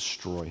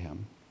destroy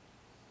him.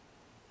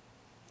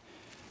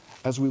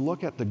 As we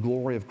look at the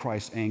glory of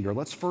Christ's anger,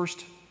 let's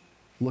first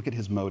look at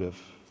his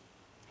motive.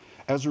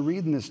 As we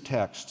read in this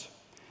text,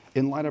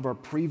 in light of our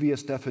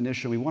previous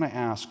definition, we want to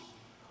ask,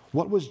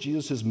 what was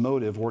Jesus'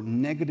 motive or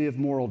negative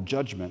moral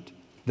judgment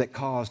that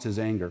caused his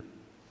anger?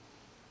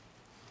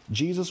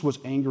 Jesus was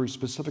angry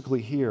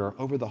specifically here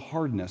over the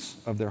hardness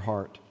of their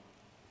heart.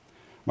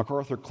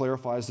 MacArthur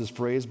clarifies this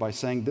phrase by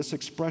saying this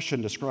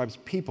expression describes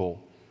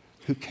people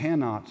who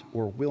cannot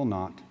or will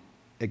not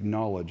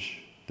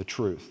acknowledge the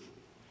truth.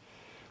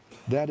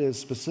 That is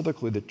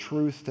specifically the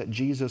truth that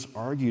Jesus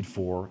argued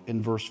for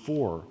in verse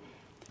 4.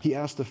 He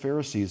asked the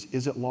Pharisees,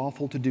 "Is it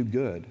lawful to do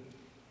good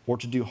or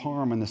to do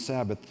harm on the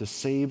Sabbath, to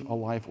save a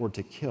life or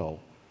to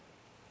kill?"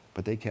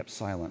 But they kept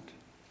silent.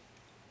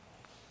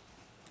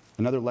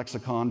 Another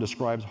lexicon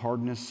describes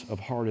hardness of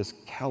heart as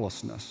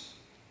callousness.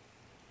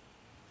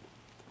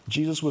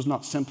 Jesus was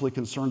not simply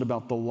concerned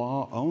about the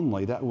law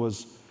only. That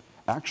was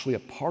actually a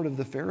part of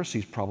the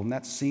Pharisees' problem.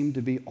 That seemed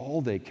to be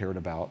all they cared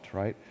about,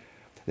 right?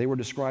 They were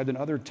described in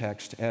other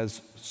texts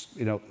as,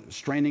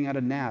 straining at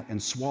a gnat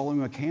and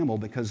swallowing a camel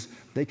because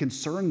they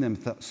concerned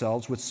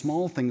themselves with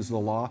small things of the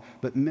law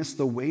but missed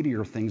the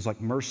weightier things like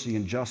mercy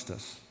and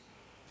justice.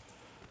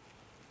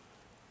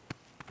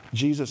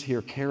 Jesus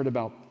here cared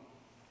about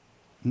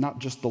not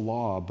just the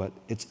law, but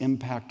its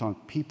impact on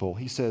people.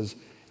 He says,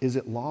 is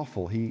it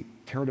lawful? He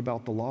cared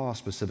about the law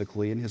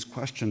specifically in his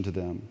question to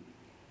them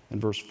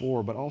in verse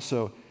 4, but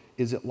also,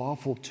 is it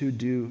lawful to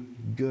do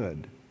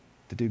good?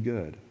 To do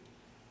good.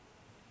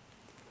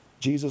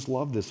 Jesus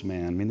loved this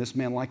man. I mean, this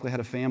man likely had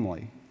a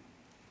family.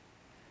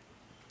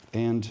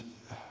 And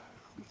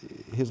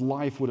his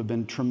life would have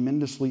been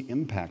tremendously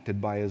impacted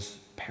by his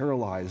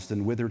paralyzed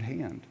and withered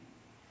hand.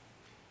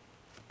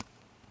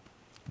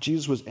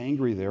 Jesus was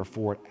angry,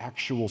 therefore, at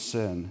actual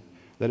sin.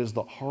 That is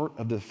the heart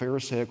of the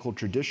Pharisaical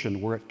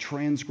tradition where it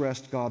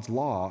transgressed God's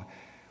law,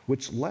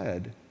 which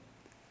led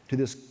to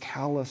this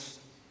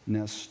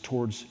callousness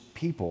towards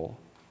people.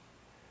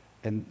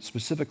 And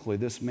specifically,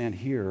 this man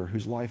here,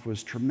 whose life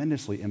was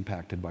tremendously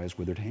impacted by his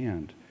withered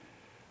hand.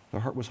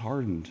 The heart was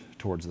hardened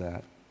towards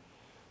that.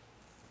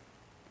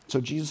 So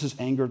Jesus'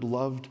 anger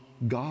loved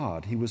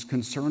God. He was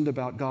concerned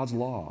about God's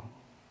law.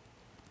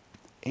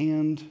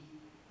 And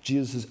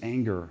Jesus'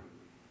 anger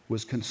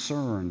was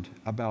concerned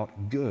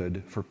about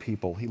good for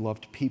people. He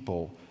loved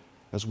people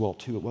as well,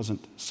 too. It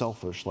wasn't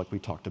selfish like we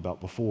talked about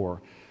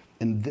before.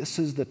 And this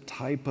is the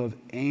type of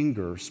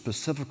anger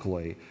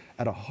specifically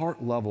at a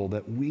heart level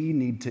that we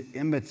need to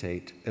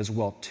imitate as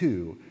well,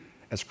 too,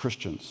 as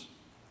Christians,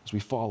 as we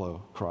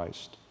follow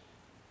Christ.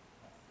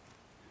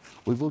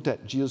 We've looked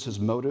at Jesus'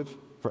 motive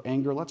for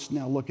anger. Let's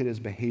now look at his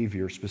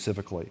behavior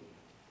specifically.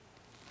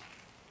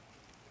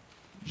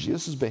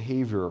 Jesus'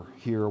 behavior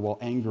here while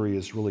angry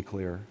is really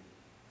clear.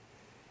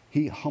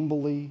 He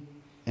humbly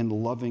and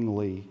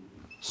lovingly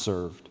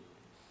served.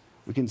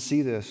 We can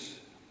see this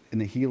in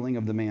the healing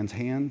of the man's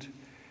hand.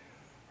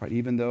 Right?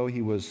 Even though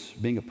he was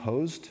being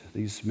opposed,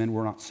 these men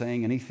were not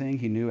saying anything.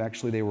 He knew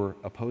actually they were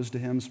opposed to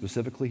him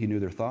specifically. He knew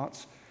their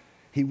thoughts.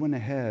 He went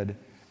ahead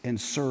and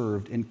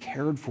served and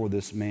cared for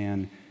this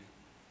man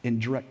in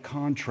direct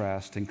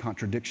contrast and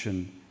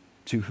contradiction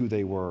to who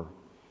they were.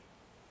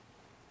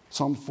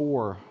 Psalm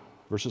 4,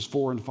 verses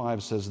 4 and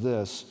 5 says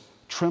this,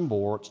 "Tremble,"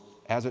 or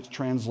as it's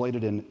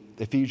translated in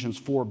Ephesians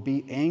 4,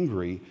 "Be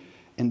angry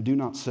and do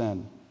not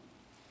sin.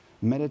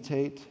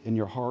 Meditate in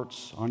your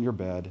hearts on your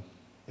bed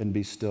and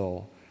be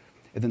still."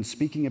 And then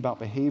speaking about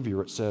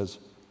behavior, it says,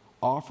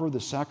 "Offer the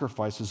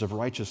sacrifices of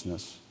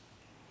righteousness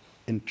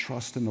and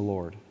trust in the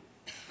Lord."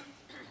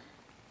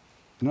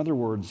 In other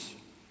words,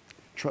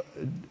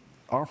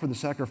 offer the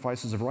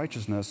sacrifices of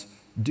righteousness,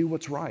 do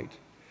what's right.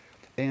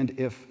 And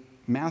if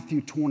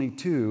Matthew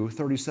 22,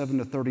 37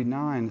 to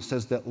 39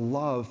 says that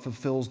love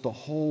fulfills the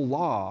whole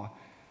law,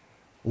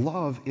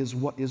 love is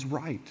what is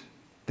right.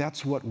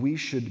 That's what we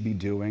should be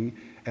doing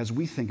as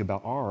we think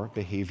about our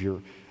behavior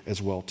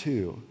as well,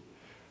 too.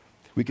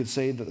 We could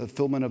say that the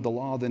fulfillment of the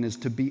law then is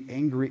to be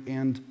angry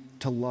and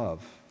to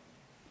love.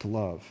 To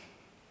love.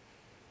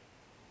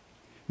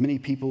 Many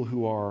people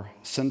who are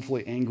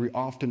sinfully angry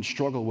often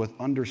struggle with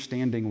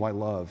understanding why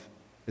love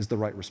is the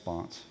right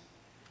response.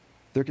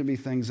 There can be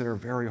things that are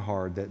very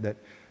hard, that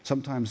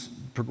sometimes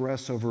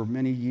progress over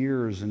many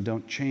years and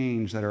don't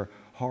change, that are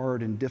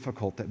hard and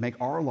difficult, that make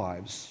our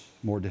lives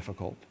more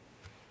difficult.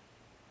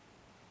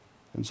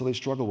 And so they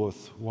struggle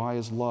with, why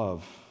is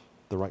love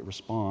the right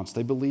response?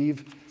 They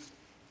believe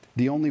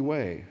the only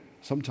way,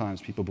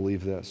 sometimes people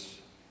believe this,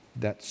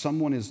 that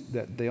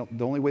the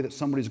only way that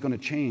somebody's going to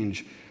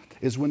change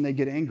is when they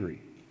get angry,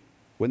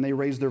 when they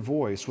raise their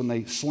voice, when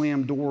they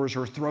slam doors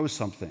or throw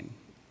something.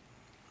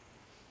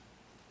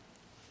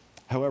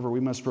 However, we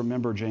must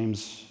remember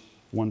James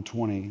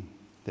 1:20,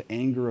 the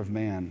anger of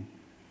man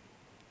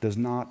does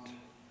not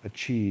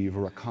achieve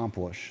or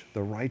accomplish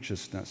the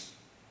righteousness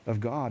of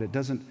God. It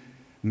doesn't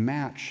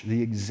match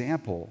the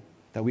example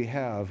that we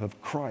have of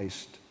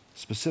Christ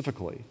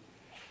specifically.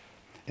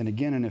 And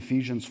again, in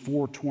Ephesians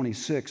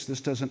 4:26,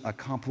 this doesn't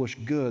accomplish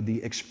good.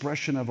 The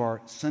expression of our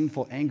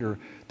sinful anger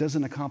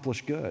doesn't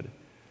accomplish good.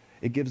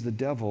 It gives the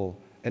devil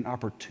an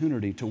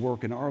opportunity to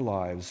work in our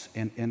lives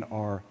and in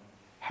our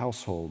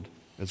household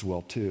as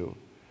well, too.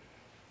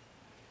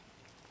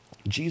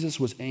 Jesus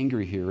was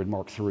angry here in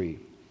Mark 3,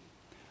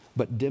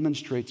 but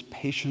demonstrates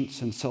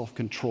patience and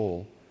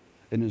self-control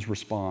in his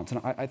response. And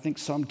I think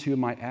some, too,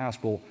 might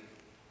ask, well,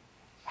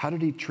 how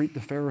did he treat the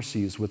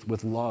Pharisees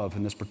with love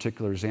in this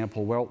particular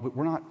example? Well,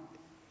 we're not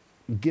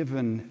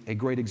given a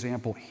great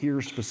example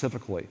here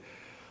specifically,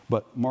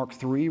 but Mark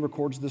 3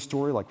 records this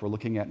story like we're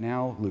looking at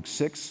now, Luke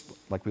 6,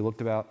 like we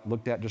looked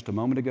at just a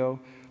moment ago,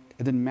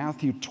 and then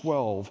Matthew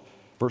 12,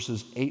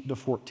 verses 8 to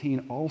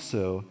 14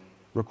 also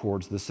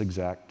records this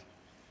exact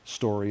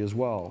story as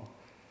well.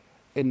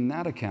 In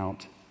that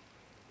account,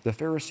 the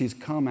Pharisees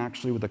come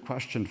actually with a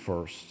question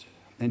first,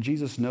 and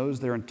Jesus knows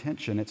their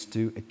intention. It's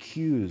to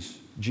accuse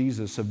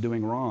Jesus of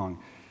doing wrong.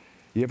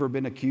 You ever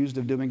been accused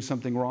of doing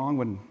something wrong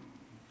when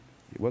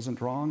it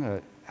wasn't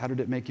wrong? How did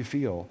it make you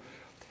feel?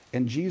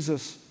 And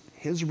Jesus,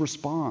 his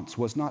response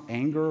was not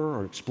anger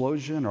or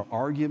explosion or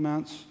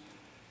arguments.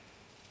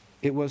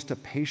 It was to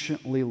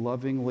patiently,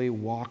 lovingly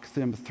walk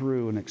them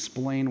through and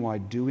explain why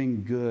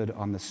doing good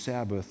on the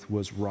Sabbath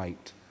was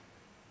right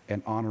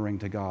and honoring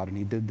to God. And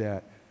he did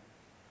that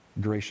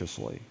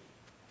graciously.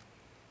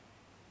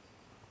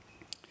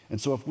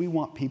 And so if we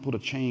want people to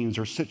change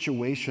or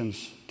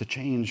situations to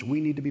change, we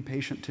need to be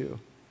patient too.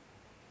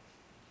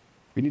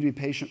 We need to be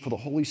patient for the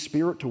Holy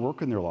Spirit to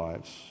work in their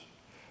lives,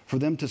 for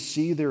them to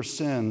see their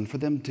sin, for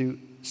them to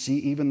see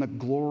even the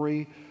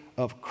glory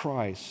of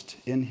Christ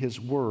in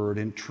his word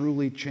and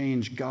truly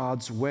change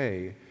God's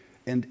way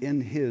and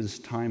in his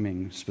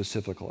timing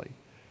specifically.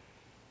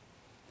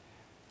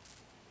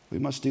 We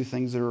must do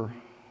things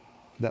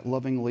that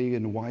lovingly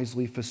and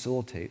wisely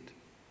facilitate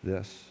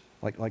this,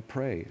 like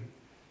pray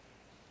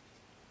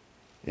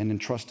and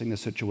entrusting the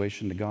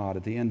situation to God.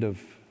 At the end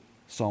of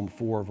Psalm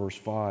 4, verse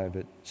 5,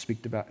 it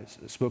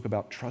spoke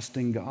about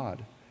trusting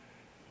God.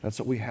 That's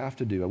what we have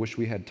to do. I wish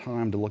we had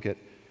time to look at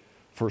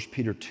 1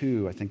 Peter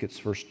 2, I think it's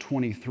verse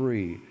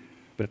 23,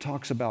 but it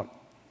talks about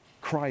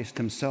Christ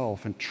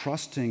himself and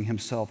trusting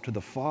himself to the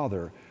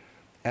Father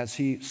as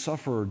he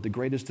suffered the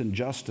greatest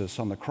injustice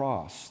on the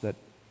cross that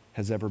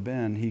has ever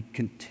been. He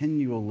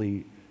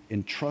continually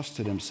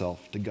entrusted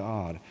himself to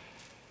God.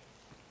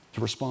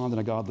 To respond in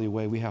a godly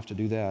way, we have to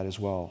do that as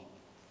well.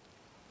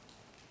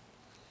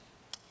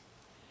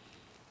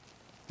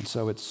 And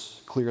so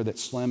it's clear that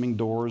slamming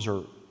doors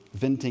or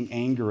venting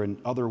anger in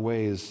other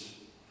ways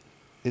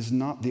is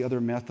not the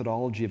other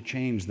methodology of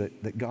change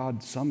that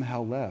God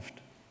somehow left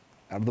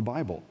out of the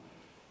Bible.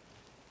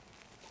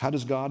 How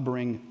does God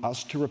bring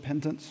us to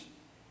repentance?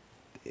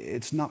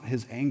 It's not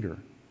his anger.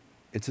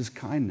 It's his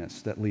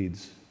kindness that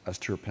leads us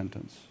to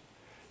repentance.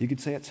 You could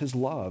say it's his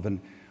love, and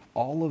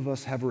all of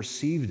us have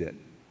received it.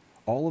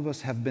 All of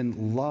us have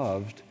been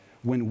loved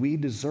when we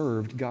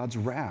deserved God's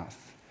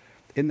wrath.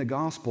 In the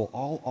gospel,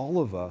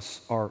 all of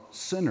us are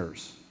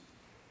sinners.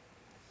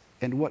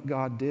 And what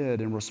God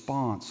did in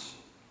response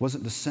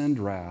wasn't to send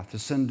wrath, to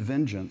send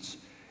vengeance.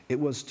 It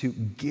was to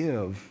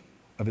give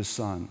of his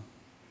Son,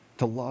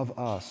 to love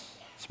us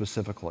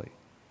specifically.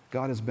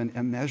 God has been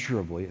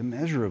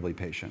immeasurably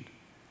patient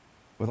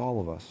with all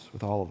of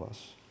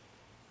us.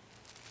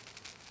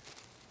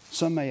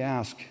 Some may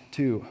ask,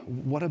 too,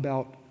 what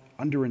about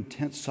under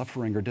intense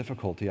suffering or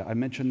difficulty? I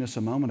mentioned this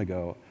a moment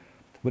ago,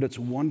 but it's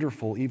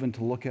wonderful even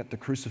to look at the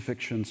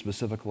crucifixion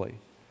specifically.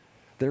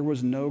 There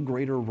was no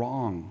greater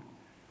wrong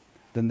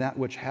than that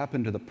which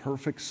happened to the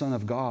perfect Son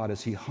of God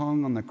as he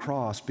hung on the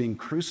cross being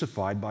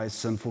crucified by his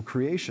sinful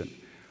creation.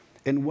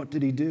 And what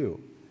did he do?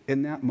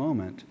 In that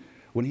moment,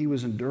 when he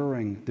was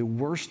enduring the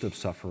worst of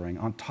suffering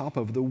on top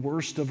of the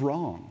worst of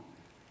wrong,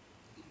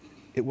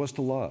 it was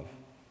to love.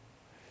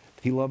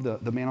 He loved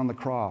the man on the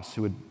cross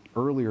who had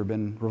earlier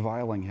been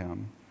reviling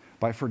him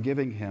by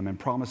forgiving him and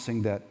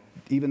promising that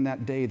even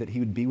that day that he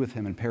would be with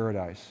him in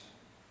paradise.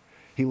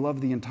 He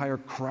loved the entire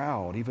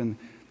crowd, even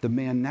the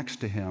man next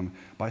to him,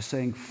 by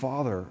saying,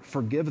 "Father,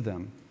 forgive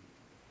them,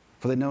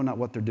 for they know not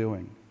what they're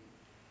doing."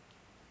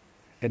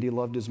 And he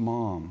loved his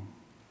mom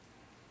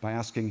by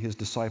asking his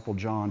disciple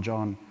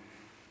John,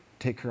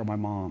 take care of my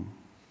mom.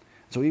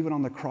 So even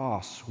on the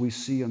cross, we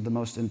see in the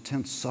most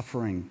intense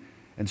suffering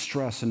and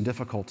stress and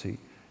difficulty,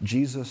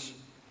 Jesus,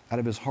 out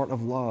of his heart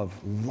of love,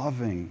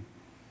 loving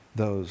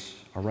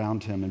those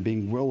around him and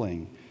being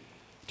willing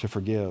to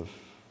forgive.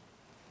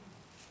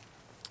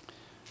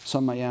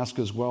 Some may ask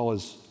as well,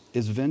 is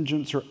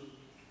vengeance or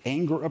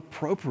anger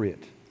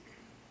appropriate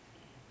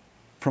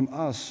from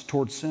us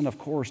towards sin? Of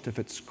course, if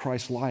it's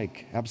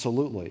Christ-like,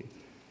 absolutely.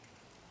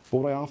 But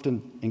what I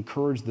often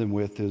encourage them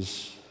with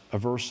is a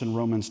verse in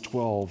Romans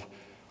 12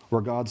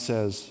 where God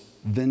says,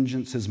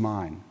 "Vengeance is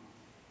mine.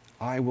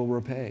 I will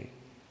repay.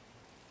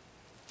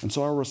 And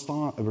so our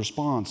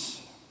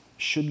response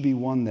should be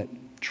one that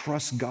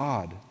trusts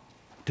God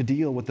to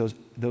deal with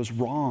those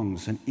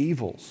wrongs and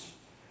evils.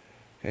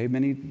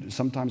 Okay,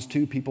 sometimes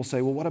too, people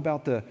say, well, what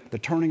about the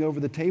turning over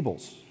the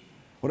tables?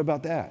 What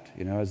about that?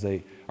 As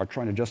they are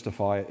trying to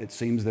justify it, it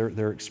seems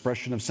their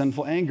expression of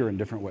sinful anger in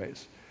different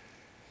ways.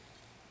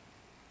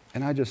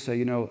 And I just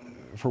say,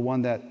 for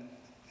one,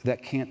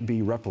 that can't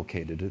be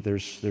replicated.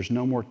 There's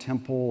no more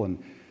temple,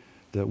 and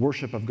the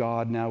worship of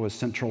God now is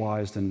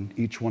centralized in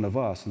each one of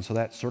us, and so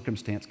that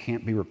circumstance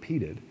can't be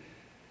repeated.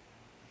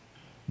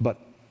 But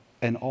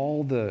in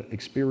all the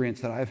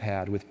experience that I've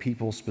had with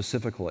people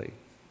specifically,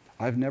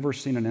 I've never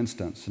seen an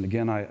instance, and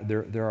again,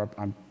 there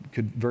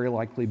could very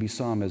likely be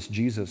some, as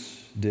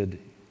Jesus did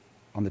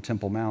on the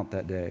Temple Mount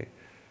that day,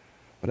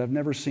 but I've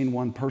never seen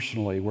one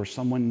personally where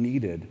someone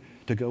needed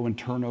to go and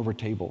turn over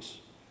tables.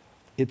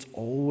 It's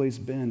always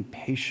been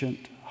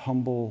patient,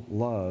 humble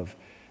love,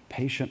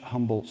 patient,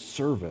 humble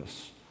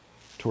service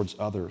towards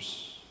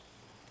others.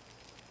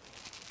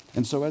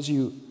 And so as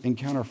you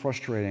encounter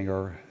frustrating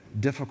or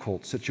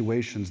difficult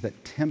situations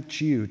that tempt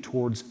you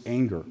towards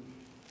anger,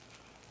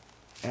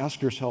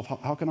 ask yourself,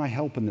 how can I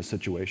help in this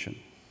situation?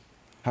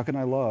 How can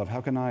I love?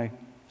 How can I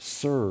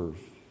serve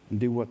and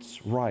do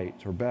what's right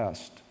or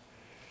best?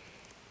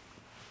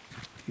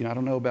 I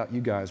don't know about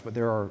you guys, but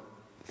there are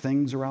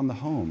things around the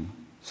home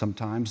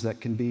sometimes that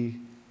can be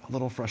a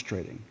little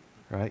frustrating,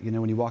 right?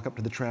 When you walk up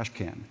to the trash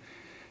can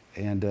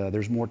and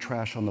there's more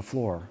trash on the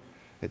floor,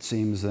 it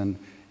seems, than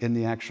in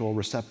the actual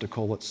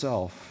receptacle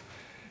itself,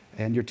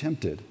 and you're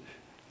tempted.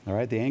 All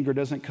right, the anger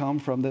doesn't come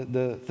from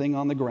the thing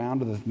on the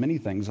ground or the many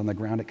things on the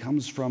ground. It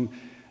comes from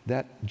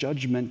that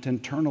judgment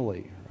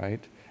internally,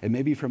 right? And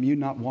maybe from you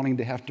not wanting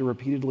to have to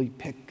repeatedly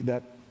pick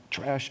that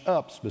trash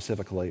up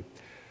specifically.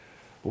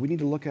 But we need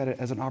to look at it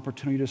as an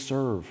opportunity to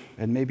serve,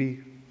 and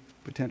maybe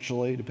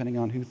potentially, depending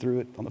on who threw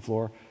it on the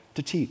floor,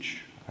 to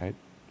teach, right?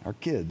 Our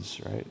kids,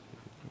 right?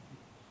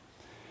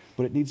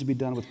 But it needs to be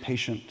done with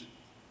patient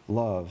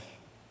love,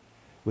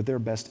 with their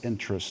best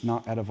interests,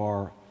 not out of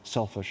our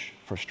selfish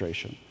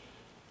frustration.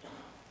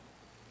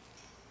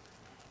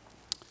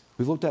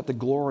 We've looked at the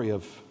glory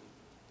of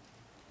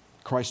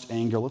Christ's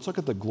anger. Let's look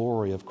at the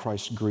glory of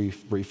Christ's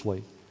grief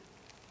briefly.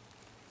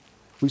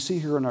 We see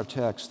here in our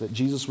text that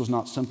Jesus was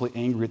not simply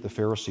angry at the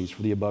Pharisees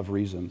for the above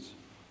reasons.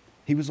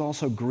 He was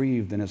also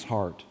grieved in his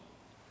heart.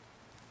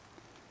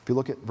 If you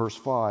look at verse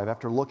 5,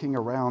 after looking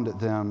around at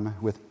them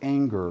with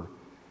anger,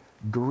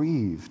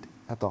 grieved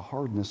at the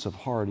hardness of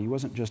heart. He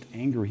wasn't just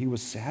angry, he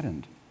was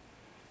saddened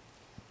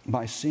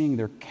by seeing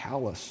their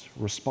callous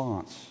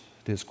response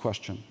to his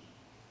question.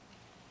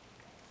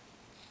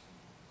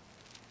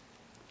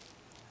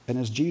 And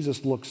as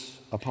Jesus looks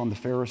upon the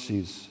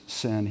Pharisees'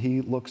 sin,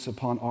 he looks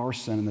upon our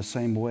sin in the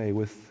same way,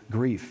 with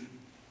grief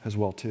as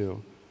well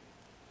too.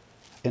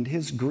 And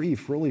his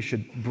grief really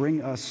should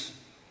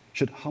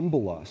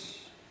humble us.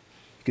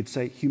 You could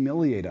say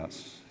humiliate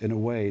us in a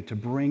way to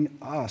bring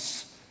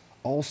us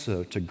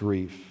also to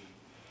grief.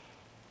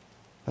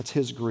 That's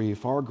his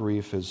grief. Our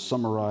grief is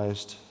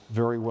summarized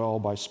very well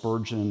by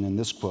Spurgeon in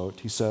this quote.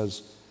 He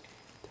says,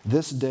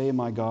 "This day,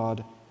 my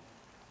God,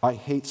 I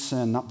hate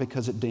sin not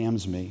because it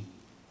damns me,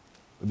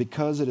 but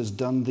because it has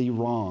done thee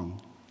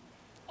wrong.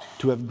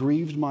 To have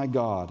grieved my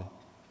God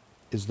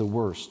is the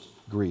worst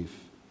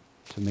grief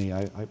to me."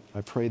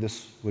 I pray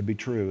this would be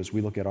true as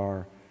we look at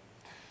our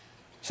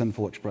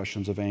sinful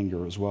expressions of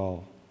anger as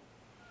well.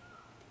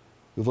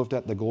 We've looked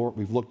at the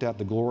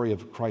glory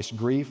of Christ's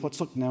grief. Let's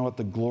look now at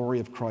the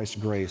glory of Christ's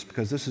grace,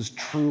 because this is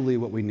truly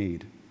what we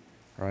need,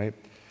 right?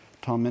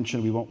 Tom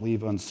mentioned we won't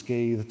leave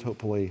unscathed.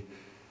 Hopefully,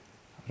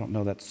 I don't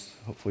know, that's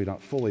hopefully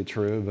not fully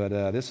true, but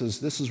this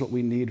is what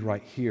we need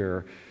right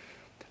here,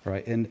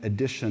 right? In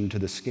addition to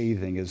the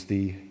scathing is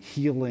the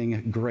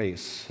healing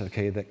grace,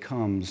 okay, that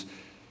comes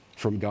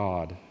from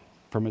God,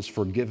 from his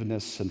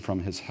forgiveness and from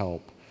his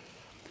help.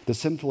 The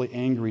sinfully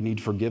angry need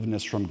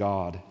forgiveness from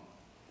God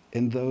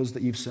in those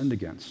that you've sinned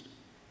against.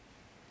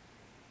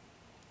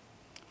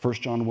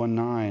 1 John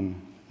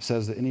 1:9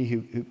 says that any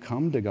who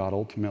come to God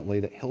ultimately,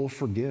 that he'll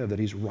forgive, that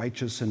he's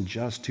righteous and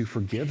just to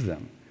forgive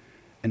them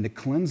and to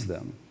cleanse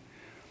them.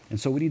 And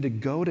so we need to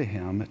go to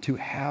him to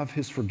have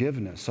his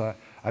forgiveness.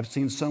 I've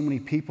seen so many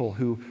people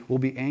who will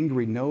be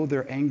angry, know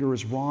their anger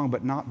is wrong,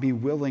 but not be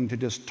willing to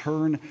just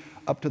turn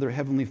up to their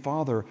Heavenly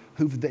Father,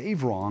 who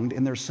they've wronged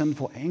in their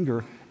sinful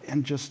anger,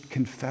 and just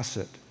confess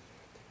it,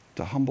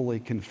 to humbly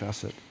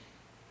confess it.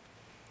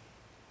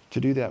 To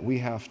do that, we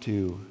have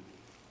to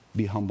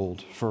be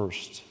humbled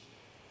first.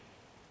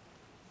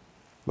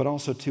 But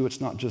also, too,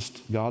 it's not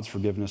just God's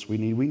forgiveness we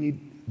need. We need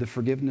the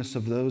forgiveness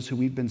of those who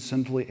we've been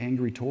sinfully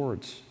angry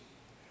towards.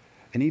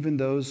 And even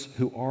those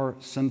who our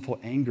sinful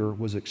anger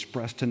was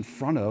expressed in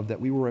front of,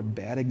 that we were a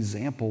bad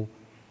example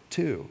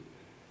to.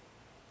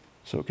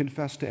 So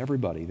confess to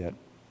everybody that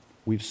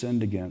we've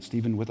sinned against,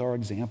 even with our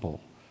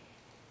example.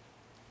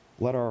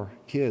 Let our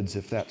kids,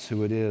 if that's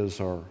who it is,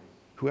 or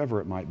whoever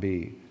it might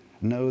be,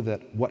 know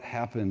that what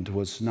happened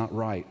was not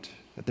right,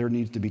 that there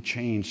needs to be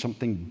change,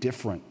 something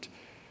different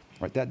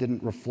right? That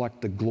didn't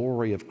reflect the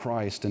glory of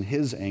Christ and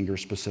his anger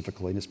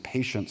specifically, and his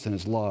patience and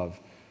his love.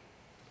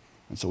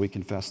 And so we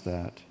confess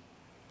that.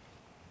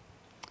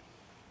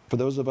 For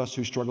those of us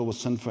who struggle with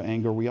sinful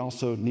anger, we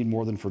also need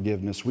more than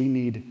forgiveness. We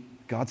need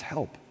God's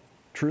help,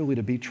 truly,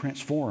 to be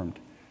transformed.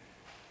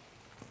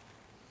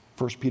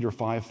 1 Peter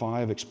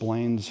 5:5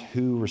 explains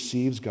who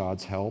receives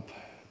God's help.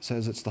 It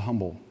says it's the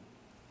humble.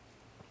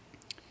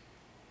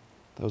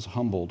 Those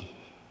humbled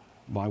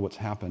by what's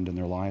happened in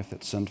their life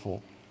that's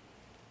sinful.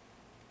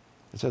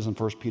 It says in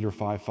 1 Peter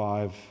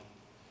 5:5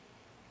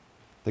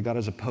 that God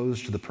is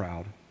opposed to the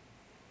proud,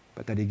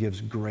 but that he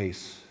gives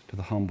grace to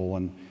the humble.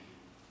 And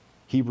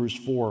Hebrews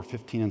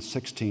 4:15 and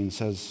 16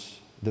 says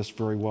this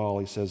very well.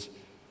 He says,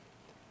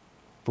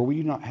 "For we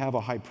do not have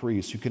a high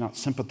priest who cannot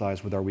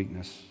sympathize with our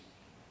weakness,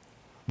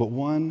 but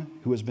one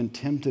who has been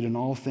tempted in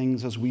all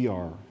things as we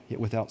are, yet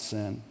without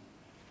sin.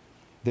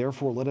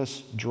 Therefore, let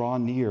us draw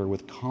near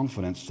with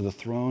confidence to the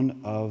throne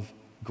of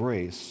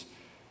grace,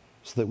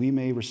 so that we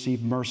may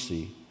receive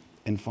mercy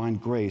and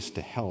find grace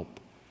to help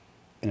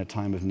in a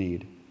time of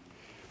need."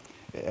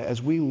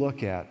 As we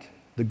look at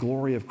the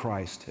glory of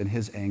Christ and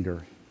his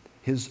anger,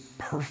 his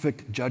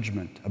perfect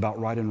judgment about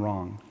right and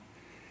wrong,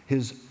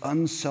 his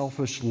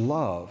unselfish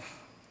love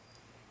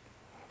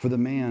for the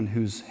man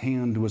whose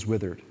hand was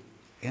withered,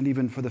 and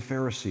even for the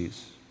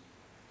Pharisees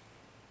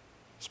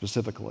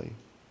specifically,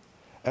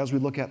 as we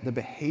look at the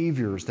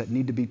behaviors that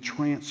need to be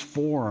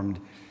transformed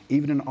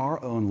even in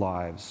our own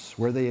lives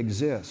where they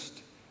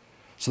exist,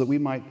 so that we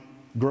might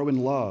grow in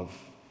love,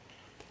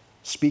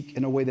 speak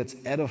in a way that's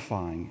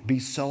edifying, be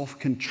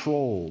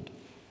self-controlled,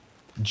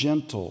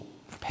 gentle,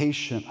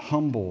 patient,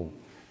 humble,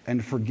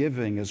 and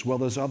forgiving as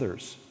well as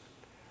others.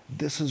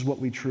 This is what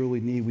we truly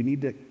need. We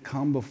need to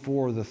come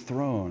before the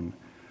throne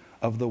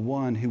of the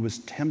one who was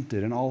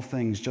tempted in all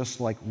things just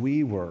like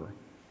we were,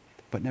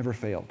 but never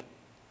failed,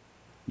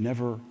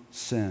 never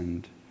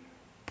sinned,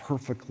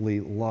 perfectly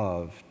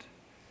loved,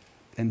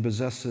 and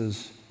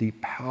possesses the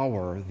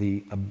power,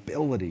 the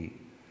ability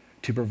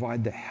to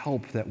provide the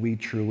help that we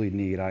truly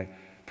need. I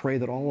pray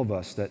that all of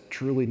us that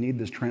truly need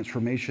this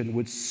transformation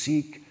would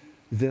seek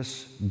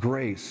this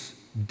grace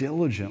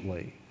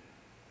diligently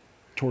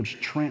towards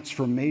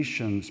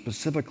transformation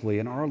specifically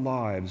in our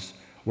lives,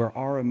 where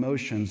our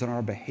emotions and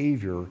our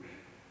behavior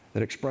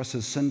that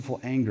expresses sinful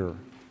anger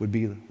would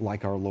be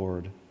like our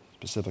Lord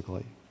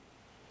specifically.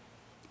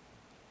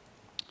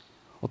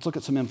 Let's look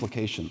at some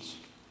implications.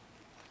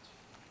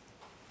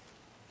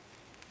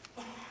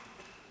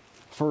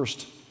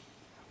 First,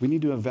 we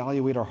need to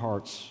evaluate our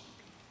hearts.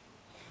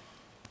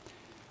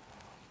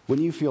 When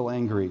you feel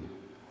angry,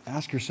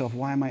 ask yourself,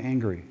 why am I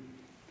angry?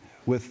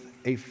 With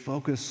a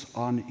focus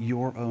on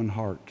your own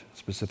heart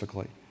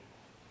specifically.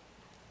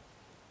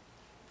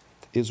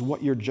 Is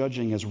what you're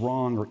judging as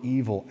wrong or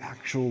evil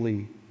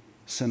actually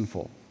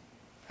sinful?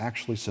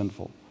 Actually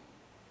sinful?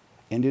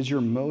 And is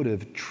your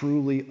motive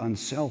truly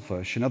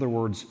unselfish? In other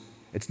words,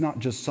 it's not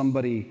just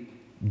somebody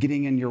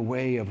getting in your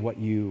way of what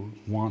you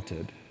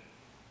wanted.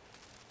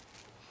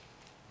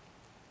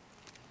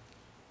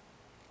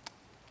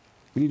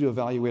 We need to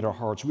evaluate our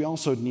hearts. We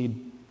also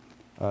need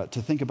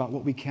to think about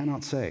what we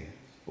cannot say.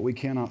 What we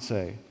cannot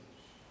say.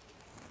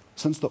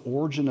 Since the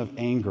origin of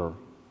anger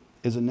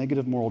is a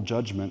negative moral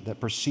judgment that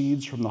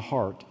proceeds from the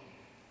heart,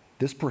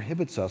 this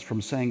prohibits us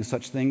from saying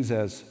such things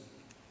as,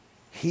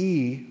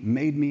 "He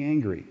made me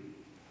angry,"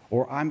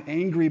 or "I'm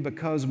angry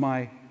because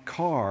my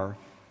car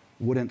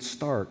wouldn't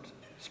start,"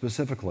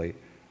 specifically.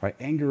 Right?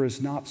 Anger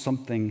is not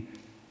something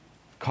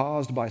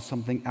caused by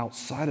something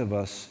outside of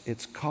us.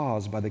 It's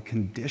caused by the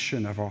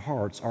condition of our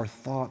hearts, our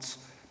thoughts,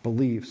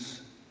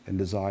 beliefs, and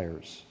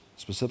desires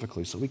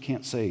specifically. So we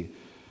can't say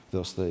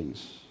those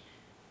things.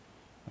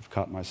 I've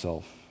caught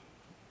myself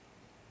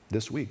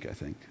this week, I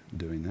think,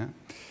 doing that.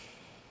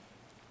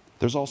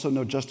 There's also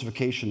no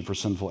justification for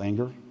sinful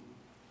anger.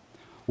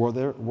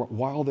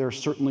 While there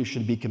certainly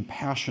should be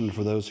compassion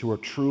for those who are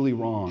truly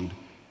wronged,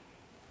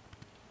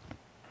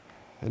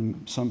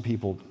 and some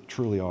people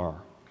truly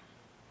are,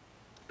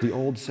 the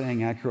old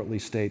saying accurately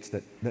states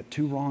that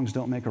two wrongs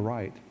don't make a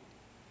right.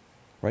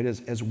 Right?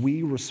 As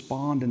we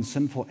respond in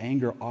sinful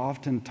anger,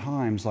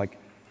 oftentimes, like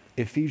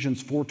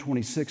Ephesians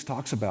 4:26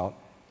 talks about,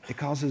 it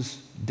causes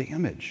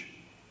damage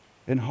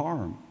and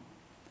harm,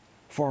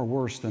 far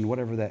worse than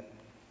whatever that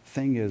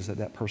thing is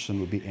that person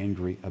would be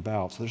angry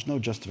about. So there's no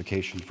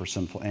justification for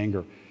sinful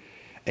anger.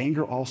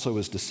 Anger also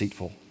is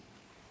deceitful,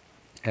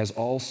 as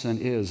all sin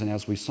is, and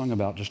as we sung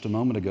about just a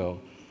moment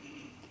ago.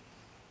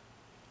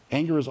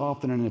 Anger is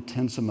often an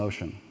intense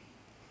emotion,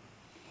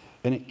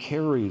 and it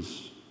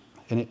convinces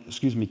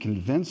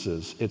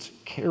its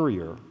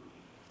carrier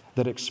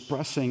that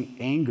expressing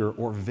anger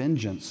or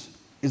vengeance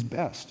is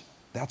best.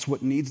 That's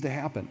what needs to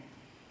happen.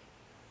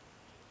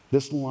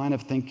 This line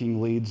of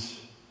thinking leads,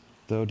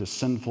 though, to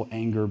sinful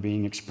anger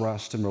being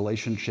expressed and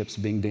relationships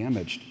being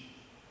damaged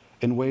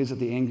in ways that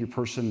the angry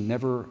person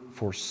never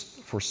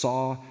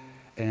foresaw,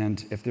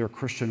 and if they're a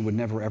Christian, would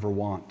never ever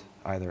want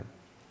either.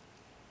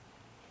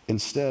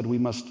 Instead, we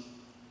must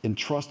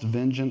entrust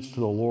vengeance to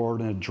the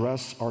Lord and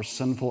address our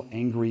sinful,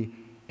 angry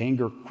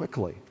anger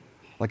quickly,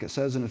 like it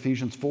says in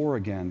Ephesians 4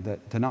 again,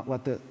 that to not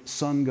let the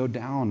sun go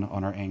down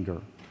on our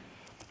anger,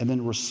 and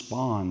then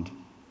respond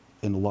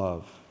in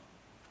love.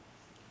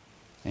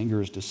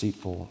 Anger is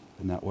deceitful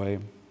in that way.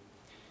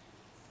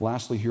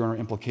 Lastly, here are our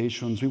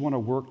implications. We want to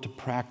work to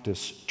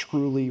practice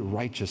truly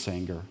righteous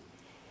anger.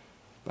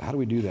 But how do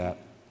we do that?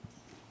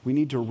 We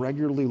need to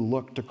regularly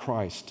look to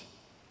Christ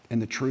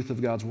and the truth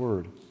of God's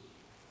word.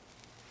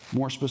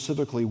 More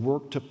specifically,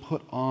 work to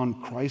put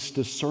on Christ's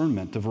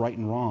discernment of right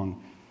and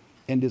wrong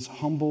and his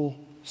humble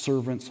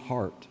servant's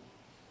heart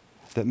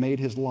that made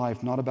his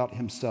life not about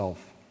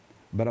himself,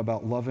 but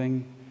about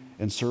loving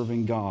and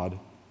serving God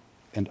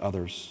and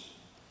others.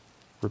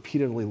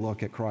 Repeatedly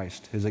look at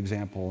Christ, his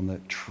example, and the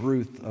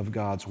truth of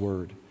God's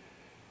word.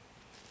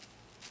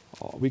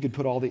 We could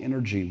put all the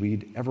energy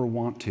we'd ever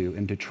want to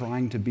into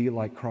trying to be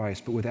like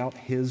Christ, but without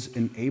his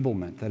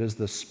enablement, that is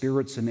the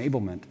Spirit's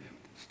enablement,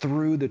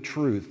 through the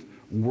truth,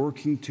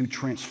 working to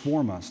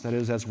transform us, that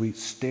is, as we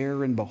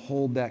stare and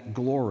behold that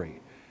glory,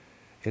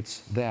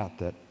 it's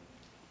that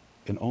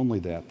and only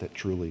that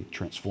truly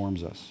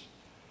transforms us.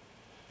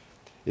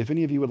 If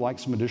any of you would like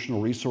some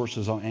additional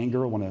resources on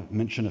anger, I want to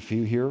mention a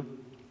few here.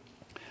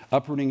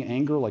 Uprooting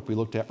Anger, like we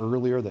looked at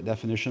earlier, that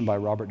definition by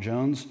Robert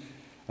Jones.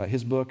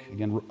 His book,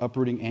 again,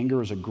 Uprooting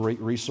Anger, is a great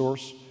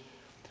resource.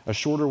 A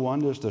shorter one,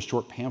 just a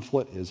short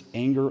pamphlet, is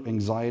Anger,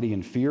 Anxiety,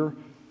 and Fear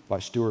by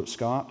Stuart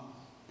Scott.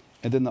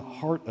 And then The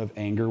Heart of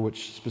Anger,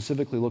 which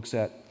specifically looks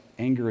at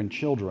anger in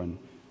children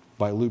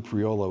by Lou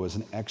Priolo, is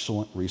an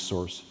excellent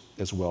resource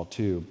as well,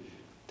 too.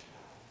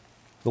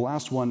 The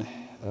last one,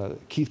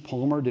 Keith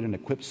Palmer did an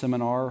Equip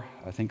seminar,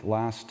 I think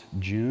last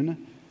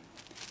June,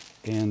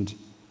 and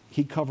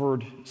he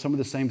covered some of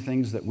the same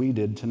things that we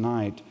did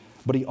tonight,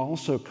 but he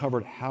also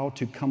covered how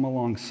to come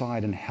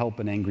alongside and help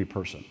an angry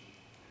person.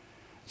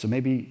 So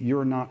maybe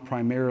you're not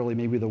primarily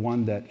maybe the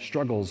one that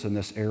struggles in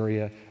this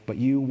area, but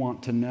you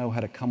want to know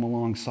how to come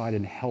alongside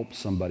and help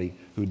somebody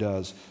who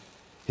does.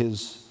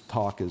 His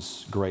talk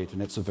is great,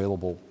 and it's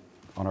available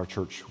on our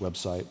church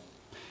website.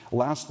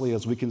 Lastly,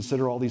 as we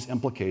consider all these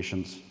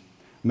implications,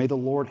 may the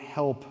Lord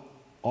help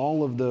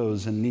all of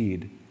those in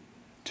need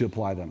to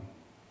apply them.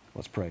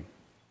 Let's pray.